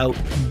about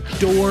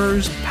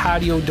doors,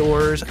 patio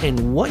doors,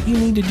 and what you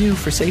need to do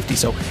for safety.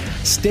 So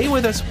stay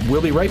with us.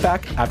 We'll be right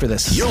back after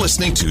this. You're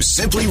listening to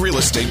Simply Real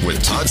Estate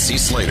with Todd C.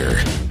 Slater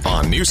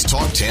on News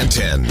Talk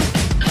 1010.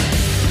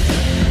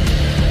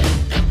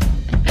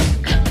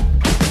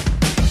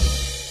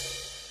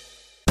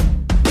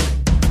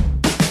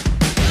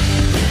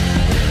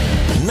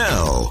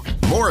 Now,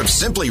 more of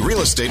Simply Real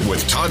Estate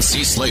with Todd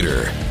C.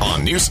 Slater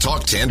on News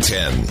Talk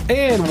 1010.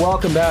 And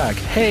welcome back.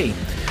 Hey,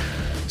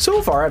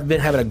 so far I've been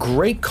having a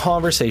great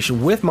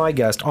conversation with my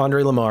guest,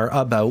 Andre Lamar,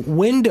 about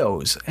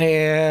windows.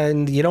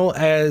 And,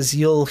 as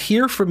you'll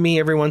hear from me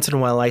every once in a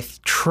while, I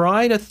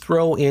try to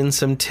throw in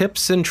some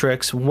tips and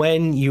tricks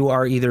when you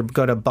are either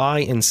going to buy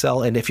and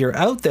sell. And if you're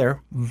out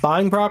there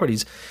buying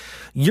properties,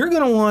 you're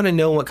going to want to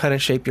know what kind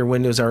of shape your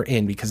windows are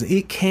in, because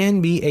it can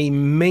be a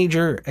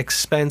major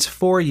expense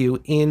for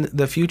you in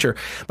the future.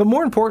 But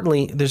more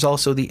importantly, there's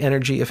also the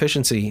energy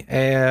efficiency.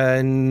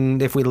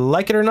 And if we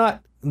like it or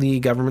not, the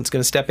government's going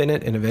to step in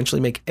it and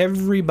eventually make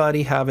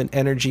everybody have an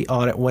energy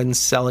audit when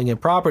selling a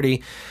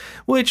property,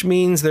 which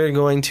means they're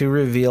going to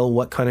reveal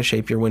what kind of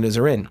shape your windows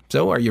are in.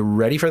 So are you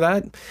ready for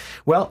that?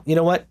 Well, you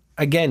know what?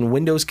 Again,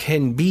 windows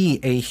can be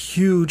a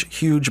huge,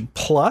 huge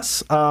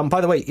plus.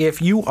 By the way,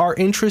 if you are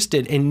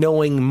interested in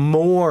knowing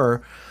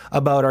more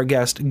about our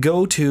guest,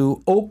 go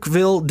to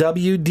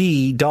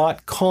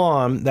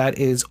oakvillewd.com. That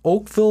is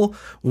Oakville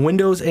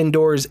Windows and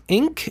Doors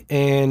Inc.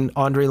 And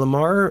Andre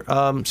Lamar.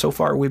 So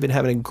far, we've been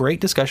having a great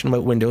discussion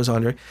about windows,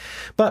 Andre.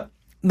 But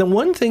the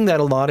one thing that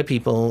a lot of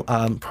people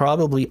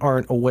probably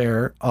aren't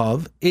aware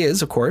of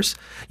is, of course,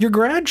 your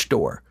garage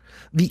door.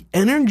 The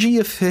energy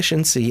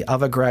efficiency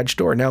of a garage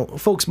door. Now,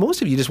 folks,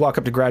 most of you just walk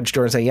up to garage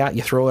door and say, yeah,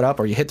 you throw it up,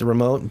 or you hit the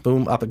remote, and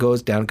boom, up it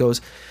goes, down it goes.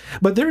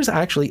 But there's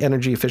actually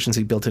energy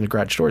efficiency built into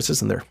garage doors,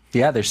 isn't there?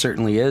 Yeah, there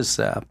certainly is.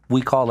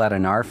 We call that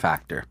an R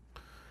factor.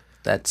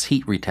 That's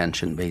heat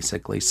retention,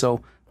 basically.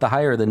 So the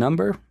higher the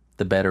number,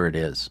 the better it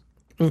is.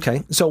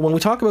 Okay, so when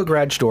we talk about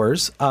garage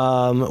doors,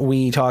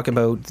 we talk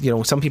about,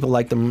 some people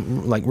like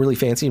them like really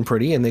fancy and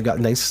pretty, and they've got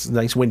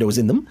nice windows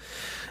in them.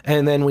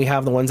 And then we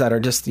have the ones that are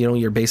just,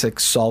 your basic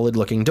solid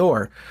looking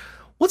door.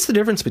 What's the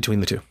difference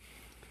between the two?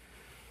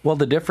 Well,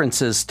 the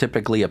difference is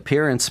typically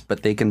appearance,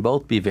 but they can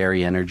both be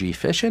very energy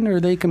efficient, or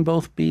they can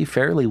both be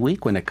fairly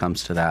weak when it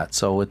comes to that.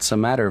 So it's a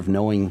matter of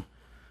knowing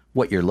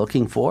what you're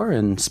looking for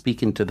and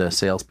speaking to the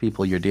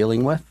salespeople you're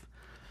dealing with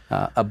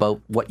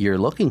about what you're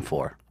looking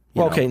for.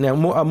 Okay, now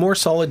a more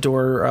solid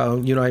door,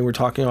 you and I were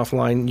talking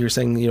offline, you're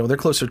saying, they're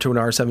closer to an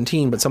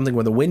R17, but something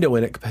with a window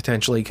in it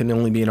potentially can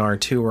only be an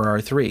R2 or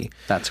R3.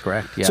 That's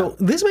correct, yeah. So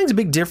this makes a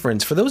big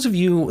difference. For those of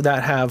you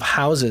that have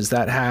houses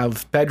that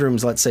have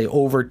bedrooms, let's say,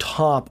 over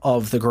top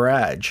of the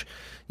garage,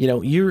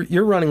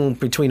 you're running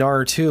between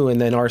R2 and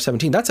then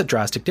R17. That's a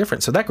drastic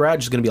difference. So that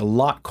garage is going to be a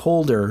lot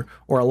colder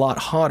or a lot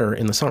hotter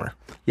in the summer.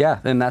 Yeah,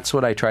 and that's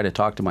what I try to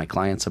talk to my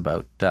clients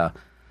about.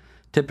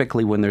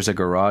 Typically, when there's a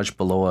garage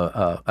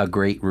below a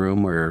great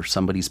room or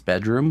somebody's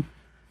bedroom,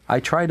 I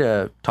try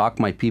to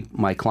talk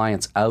my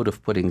clients out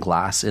of putting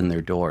glass in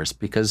their doors,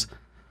 because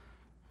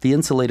the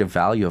insulative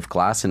value of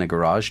glass in a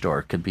garage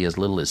door could be as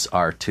little as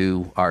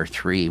R2,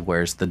 R3,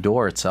 whereas the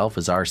door itself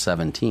is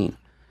R17.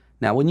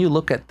 Now, when you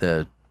look at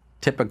the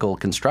typical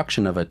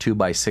construction of a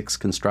 2x6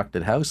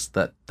 constructed house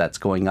that's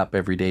going up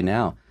every day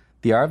now,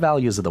 the R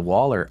values of the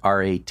wall are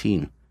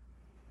R18.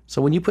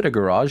 So when you put a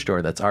garage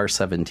door that's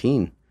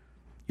R17,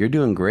 you're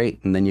doing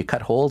great. And then you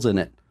cut holes in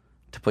it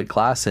to put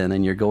glass in,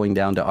 and you're going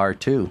down to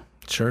R2.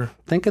 Sure.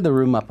 Think of the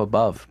room up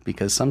above,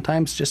 because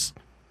sometimes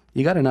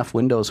you got enough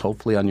windows,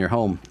 hopefully, on your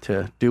home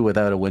to do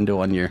without a window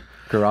on your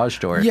garage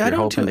door if you're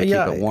hoping to keep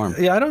it warm.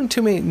 Yeah, I don't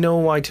know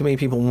why too many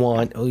people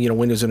want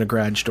windows in a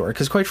garage door,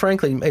 because quite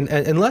frankly, and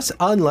unless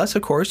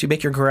of course you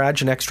make your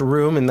garage an extra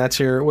room and that's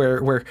your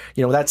where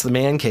that's the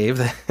man cave,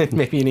 then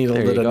maybe you need a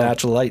little bit of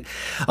natural light.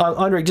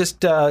 Andre,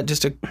 just a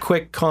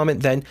quick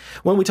comment then.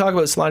 When we talk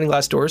about sliding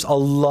glass doors, a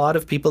lot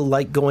of people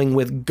like going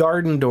with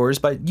garden doors,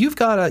 but you've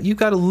got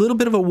a little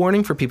bit of a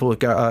warning for people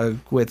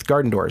with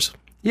garden doors.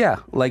 Yeah,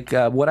 like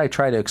what I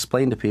try to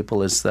explain to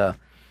people is the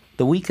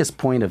weakest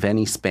point of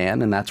any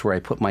span, and that's where I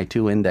put my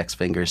two index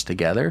fingers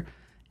together,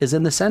 is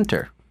in the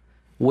center.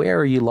 Where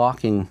are you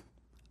locking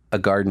a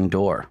garden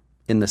door?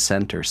 In the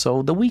center.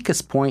 So the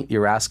weakest point,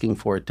 you're asking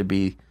for it to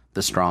be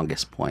the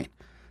strongest point.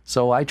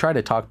 So I try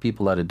to talk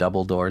people out of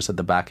double doors at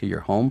the back of your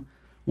home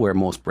where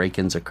most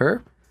break-ins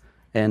occur.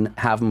 and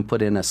have them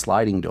put in a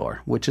sliding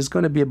door, which is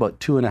going to be about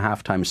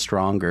 2.5 times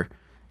stronger.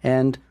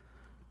 And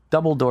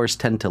double doors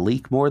tend to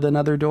leak more than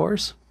other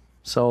doors.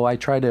 So I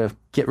try to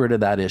get rid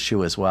of that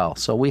issue as well.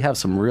 So we have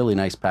some really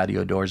nice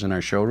patio doors in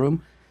our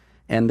showroom,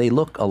 and they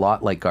look a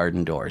lot like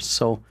garden doors.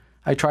 So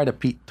I try to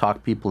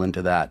talk people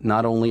into that.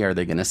 Not only are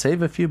they going to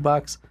save a few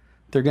bucks,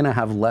 they're going to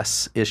have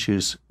less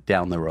issues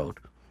down the road.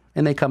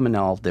 And they come in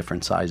all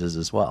different sizes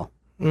as well.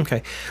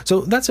 Okay.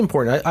 So that's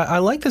important. I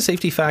like the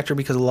safety factor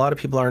because a lot of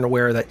people aren't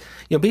aware that,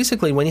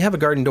 basically when you have a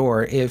garden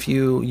door, if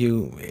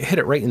you hit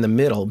it right in the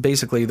middle,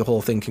 basically the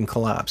whole thing can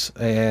collapse.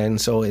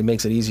 And so it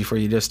makes it easy for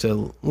you just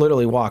to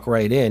literally walk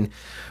right in.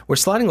 Where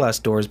sliding glass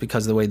doors,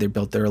 because of the way they're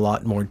built, they're a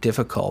lot more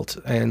difficult.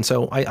 And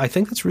so I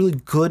think that's really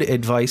good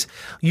advice.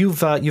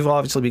 You've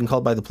obviously been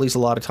called by the police a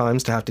lot of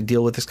times to have to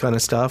deal with this kind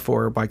of stuff,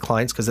 or by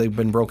clients because they've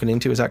been broken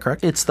into. Is that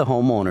correct? It's the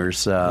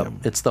homeowners.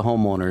 It's the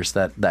homeowners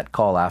that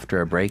call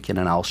after a break-in,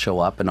 and I'll show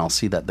up and I'll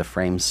see that the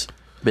frame's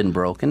been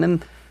broken,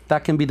 and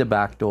that can be the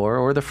back door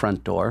or the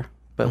front door.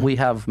 But we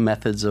have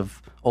methods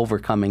of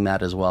overcoming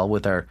that as well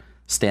with our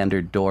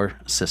standard door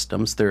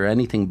systems. They're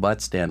anything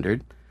but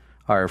standard.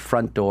 Our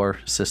front door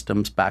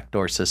systems, back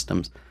door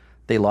systems,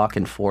 they lock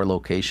in 4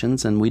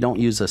 locations, and we don't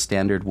use a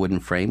standard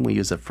wooden frame. We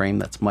use a frame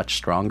that's much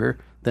stronger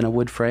than a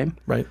wood frame.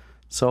 Right.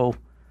 So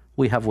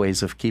we have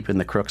ways of keeping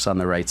the crooks on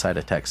the right side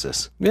of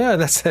Texas. Yeah,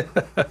 that's a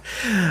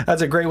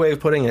great way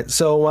of putting it.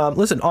 So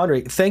listen,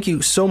 Andre, thank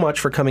you so much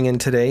for coming in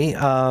today.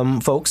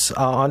 Folks,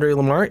 Andre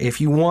Lamar, if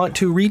you want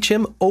to reach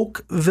him,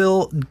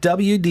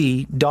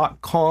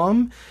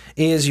 oakvillewd.com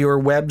is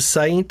your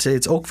website.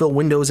 It's Oakville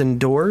Windows and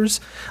Doors.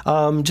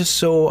 Just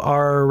so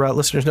our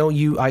listeners know,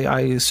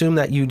 I assume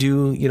that you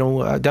do,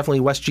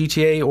 definitely West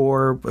GTA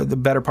or the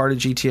better part of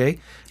GTA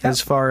as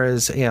far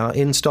as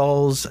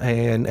installs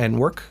and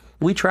work.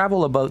 We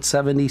travel about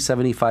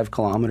 75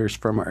 kilometers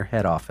from our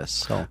head office.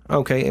 So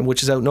okay, and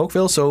which is out in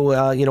Oakville.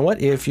 So you know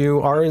what? If you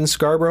are in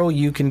Scarborough,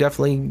 you can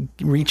definitely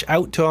reach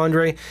out to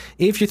Andre.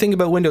 If you think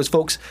about windows,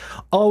 folks,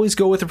 always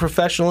go with a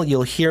professional.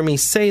 You'll hear me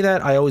say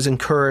that. I always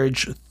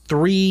encourage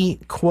 3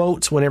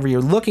 quotes whenever you're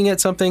looking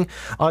at something.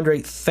 Andre,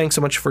 thanks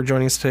so much for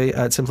joining us today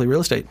at Simply Real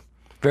Estate.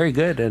 Very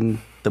good. And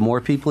the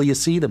more people you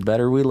see, the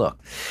better we look.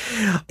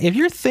 If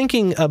you're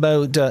thinking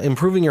about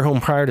improving your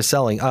home prior to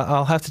selling,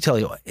 I'll have to tell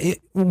you,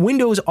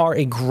 windows are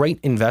a great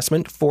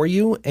investment for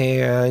you,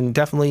 and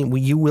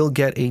definitely you will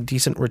get a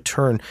decent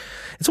return.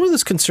 It's one of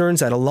those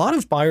concerns that a lot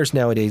of buyers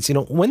nowadays,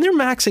 when they're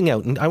maxing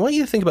out, and I want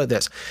you to think about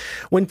this,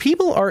 when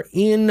people are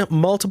in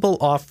multiple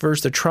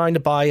offers, they're trying to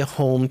buy a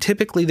home,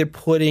 typically they're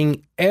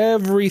putting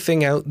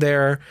everything out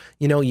there.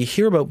 You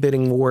hear about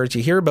bidding wars,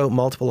 you hear about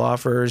multiple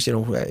offers,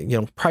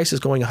 prices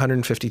going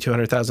 150,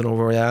 200,000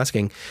 over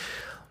asking.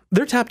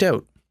 They're tapped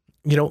out.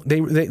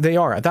 They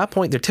are. At that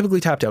point, they're typically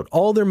tapped out.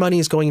 All their money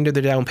is going into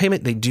their down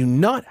payment. They do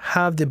not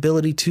have the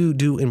ability to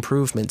do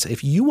improvements.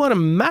 If you want to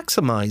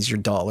maximize your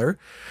dollar,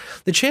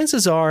 the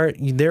chances are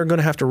they're going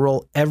to have to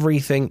roll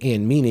everything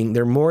in, meaning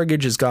their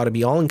mortgage has got to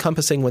be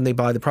all-encompassing when they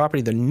buy the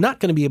property. They're not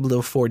going to be able to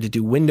afford to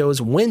do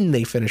windows when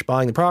they finish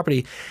buying the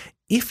property.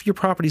 If your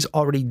property's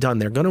already done,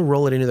 they're going to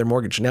roll it into their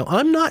mortgage. Now,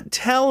 I'm not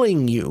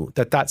telling you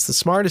that that's the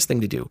smartest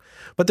thing to do,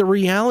 but the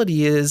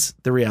reality is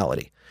the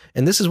reality.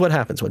 And this is what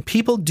happens when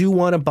people do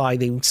want to buy.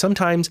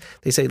 Sometimes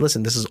they say,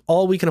 listen, this is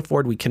all we can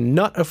afford. We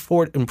cannot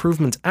afford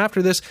improvements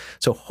after this.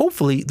 So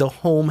hopefully the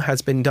home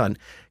has been done.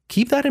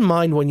 Keep that in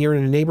mind when you're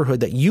in a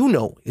neighborhood that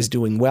is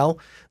doing well,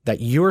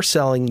 that you're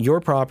selling your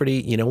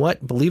property. You know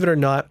what? Believe it or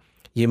not,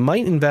 you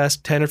might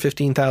invest $10,000 or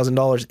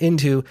 $15,000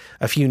 into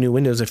a few new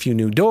windows, a few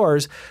new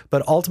doors,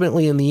 but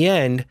ultimately in the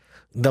end,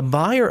 the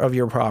buyer of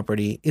your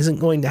property isn't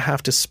going to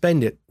have to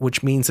spend it,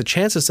 which means the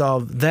chances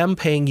of them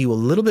paying you a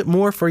little bit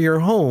more for your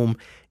home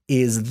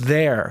is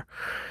there.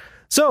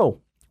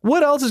 So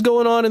what else is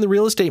going on in the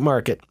real estate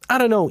market? I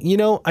don't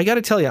know. I got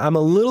to tell you, I'm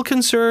a little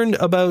concerned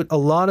about a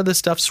lot of the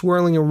stuff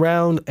swirling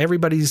around.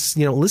 Everybody's,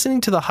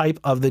 listening to the hype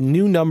of the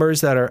new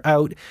numbers that are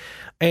out.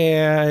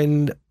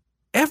 And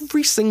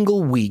every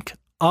single week,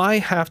 I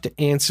have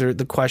to answer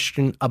the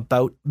question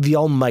about the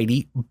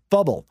almighty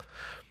bubble.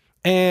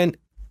 And,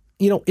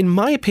 in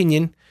my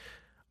opinion,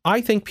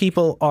 I think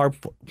people are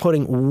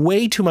putting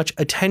way too much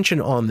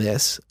attention on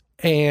this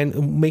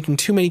and making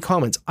too many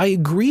comments. I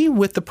agree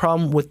with the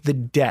problem with the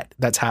debt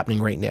that's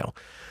happening right now.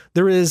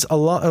 There is a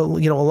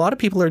lot of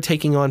people are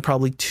taking on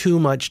probably too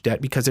much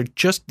debt because they're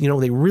just,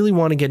 they really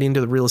want to get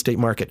into the real estate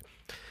market.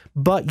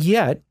 But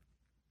yet,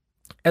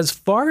 as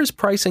far as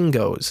pricing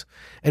goes,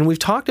 and we've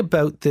talked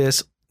about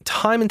this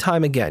time and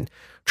time again,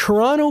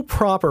 Toronto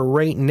proper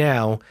right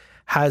now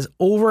has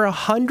over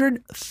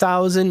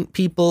 100,000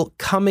 people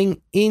coming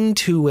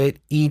into it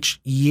each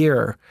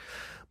year.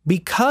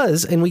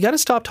 And we got to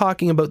stop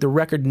talking about the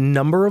record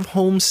number of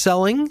homes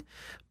selling,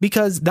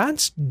 because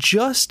that's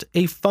just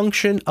a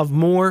function of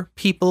more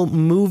people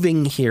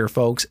moving here,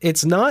 folks.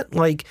 It's not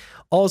like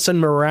all of a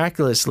sudden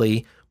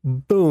miraculously,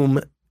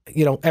 boom,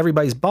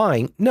 everybody's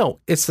buying. No,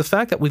 it's the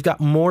fact that we've got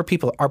more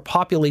people. Our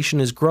population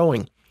is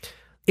growing.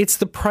 It's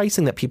the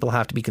pricing that people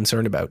have to be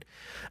concerned about.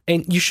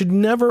 And you should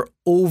never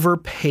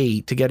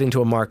overpay to get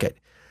into a market.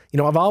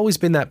 I've always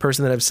been that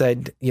person that I've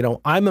said,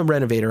 I'm a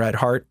renovator at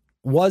heart,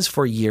 was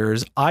for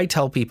years. I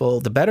tell people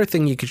the better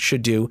thing you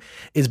should do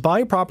is buy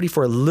a property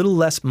for a little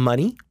less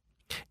money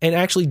and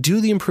actually do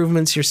the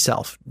improvements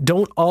yourself.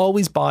 Don't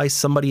always buy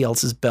somebody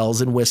else's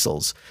bells and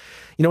whistles.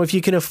 If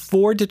you can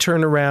afford to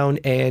turn around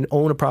and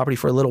own a property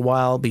for a little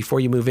while before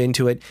you move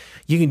into it,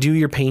 you can do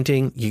your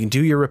painting, you can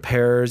do your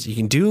repairs, you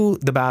can do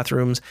the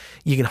bathrooms,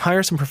 you can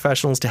hire some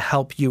professionals to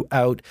help you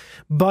out.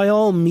 By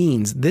all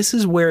means, this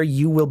is where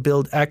you will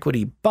build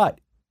equity.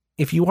 But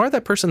if you are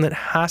that person that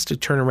has to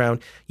turn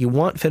around, you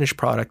want finished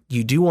product,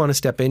 you do want to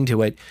step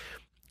into it,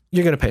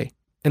 you're going to pay.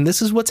 And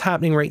this is what's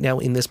happening right now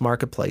in this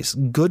marketplace.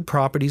 Good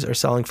properties are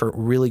selling for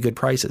really good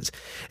prices.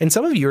 And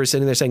some of you are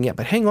sitting there saying, yeah,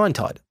 but hang on,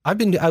 Todd. I've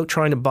been out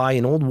trying to buy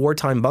an old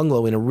wartime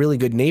bungalow in a really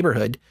good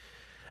neighborhood,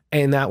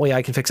 and that way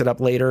I can fix it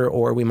up later,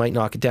 or we might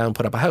knock it down,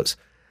 put up a house.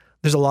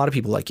 There's a lot of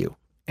people like you.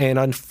 And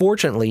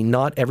unfortunately,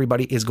 not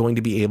everybody is going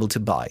to be able to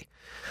buy.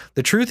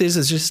 The truth is,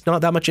 it's just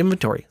not that much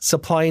inventory,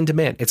 supply and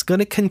demand. It's going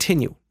to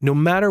continue. No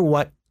matter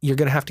what, you're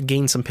going to have to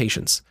gain some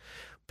patience.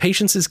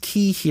 Patience is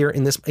key here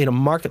in a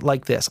market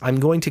like this.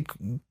 I'm going to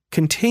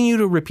continue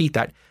to repeat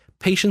that.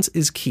 Patience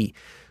is key.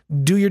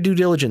 Do your due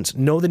diligence.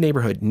 Know the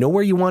neighborhood. Know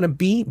where you want to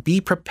be. Be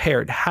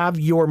prepared. Have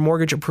your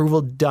mortgage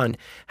approval done.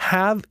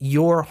 Have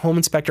your home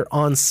inspector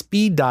on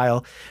speed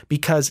dial,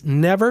 because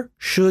never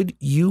should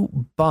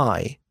you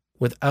buy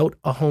without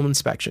a home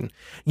inspection.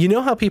 You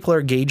know how people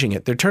are gauging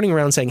it. They're turning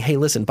around saying, hey,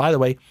 listen, by the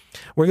way,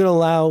 we're going to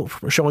allow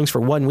showings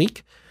for 1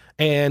 week,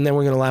 and then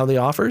we're going to allow the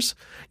offers.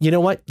 You know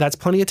what? That's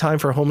plenty of time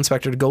for a home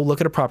inspector to go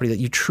look at a property that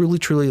you truly,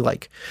 truly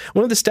like.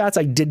 One of the stats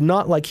I did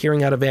not like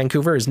hearing out of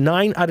Vancouver is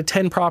 9 out of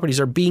 10 properties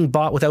are being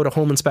bought without a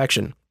home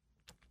inspection.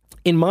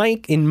 In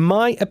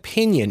my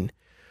opinion,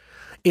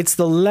 it's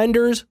the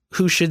lenders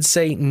who should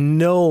say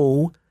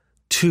no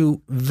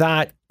to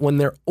that when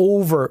they're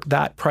over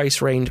that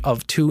price range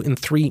of $2 and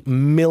 $3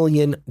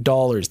 million.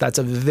 That's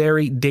a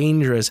very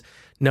dangerous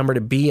number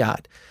to be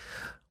at.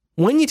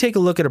 When you take a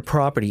look at a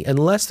property,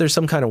 unless there's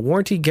some kind of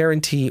warranty,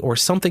 guarantee, or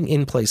something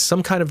in place,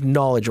 some kind of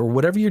knowledge or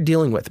whatever you're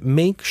dealing with,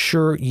 make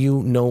sure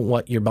you know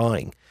what you're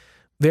buying.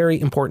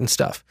 Very important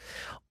stuff.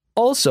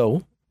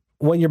 Also,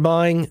 when you're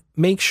buying,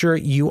 make sure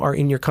you are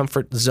in your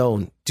comfort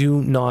zone.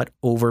 Do not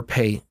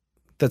overpay.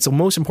 That's the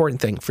most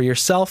important thing. For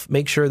yourself,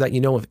 make sure that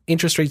you know if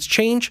interest rates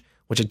change,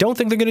 which I don't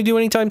think they're going to do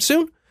anytime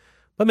soon,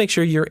 but make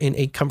sure you're in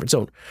a comfort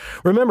zone.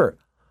 Remember,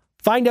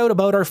 find out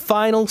about our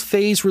final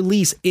phase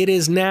release. It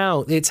is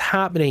now. It's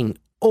happening.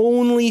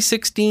 Only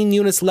 16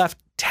 units left.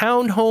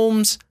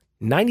 Townhomes,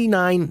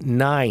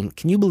 $99,900.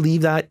 Can you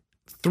believe that?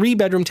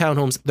 3-bedroom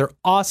townhomes. They're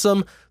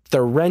awesome.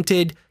 They're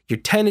rented. Your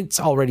tenant's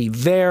already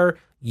there.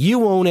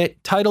 You own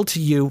it. Title to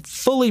you.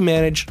 Fully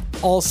managed.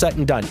 All set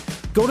and done.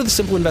 Go to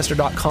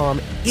thesimpleinvestor.com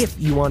if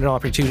you want an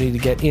opportunity to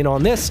get in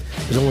on this.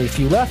 There's only a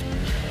few left.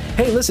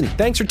 Hey, listen,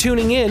 thanks for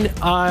tuning in.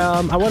 I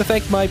want to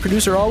thank my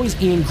producer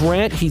always, Ian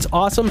Grant. He's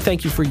awesome.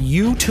 Thank you for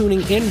you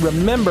tuning in.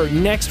 Remember,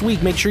 next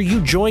week, make sure you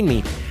join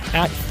me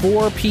at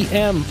 4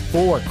 p.m.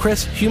 for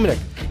Chris Humanick.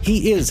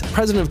 He is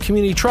president of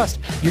Community Trust.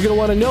 You're going to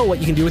want to know what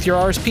you can do with your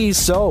RSPs,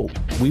 so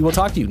we will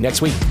talk to you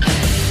next week.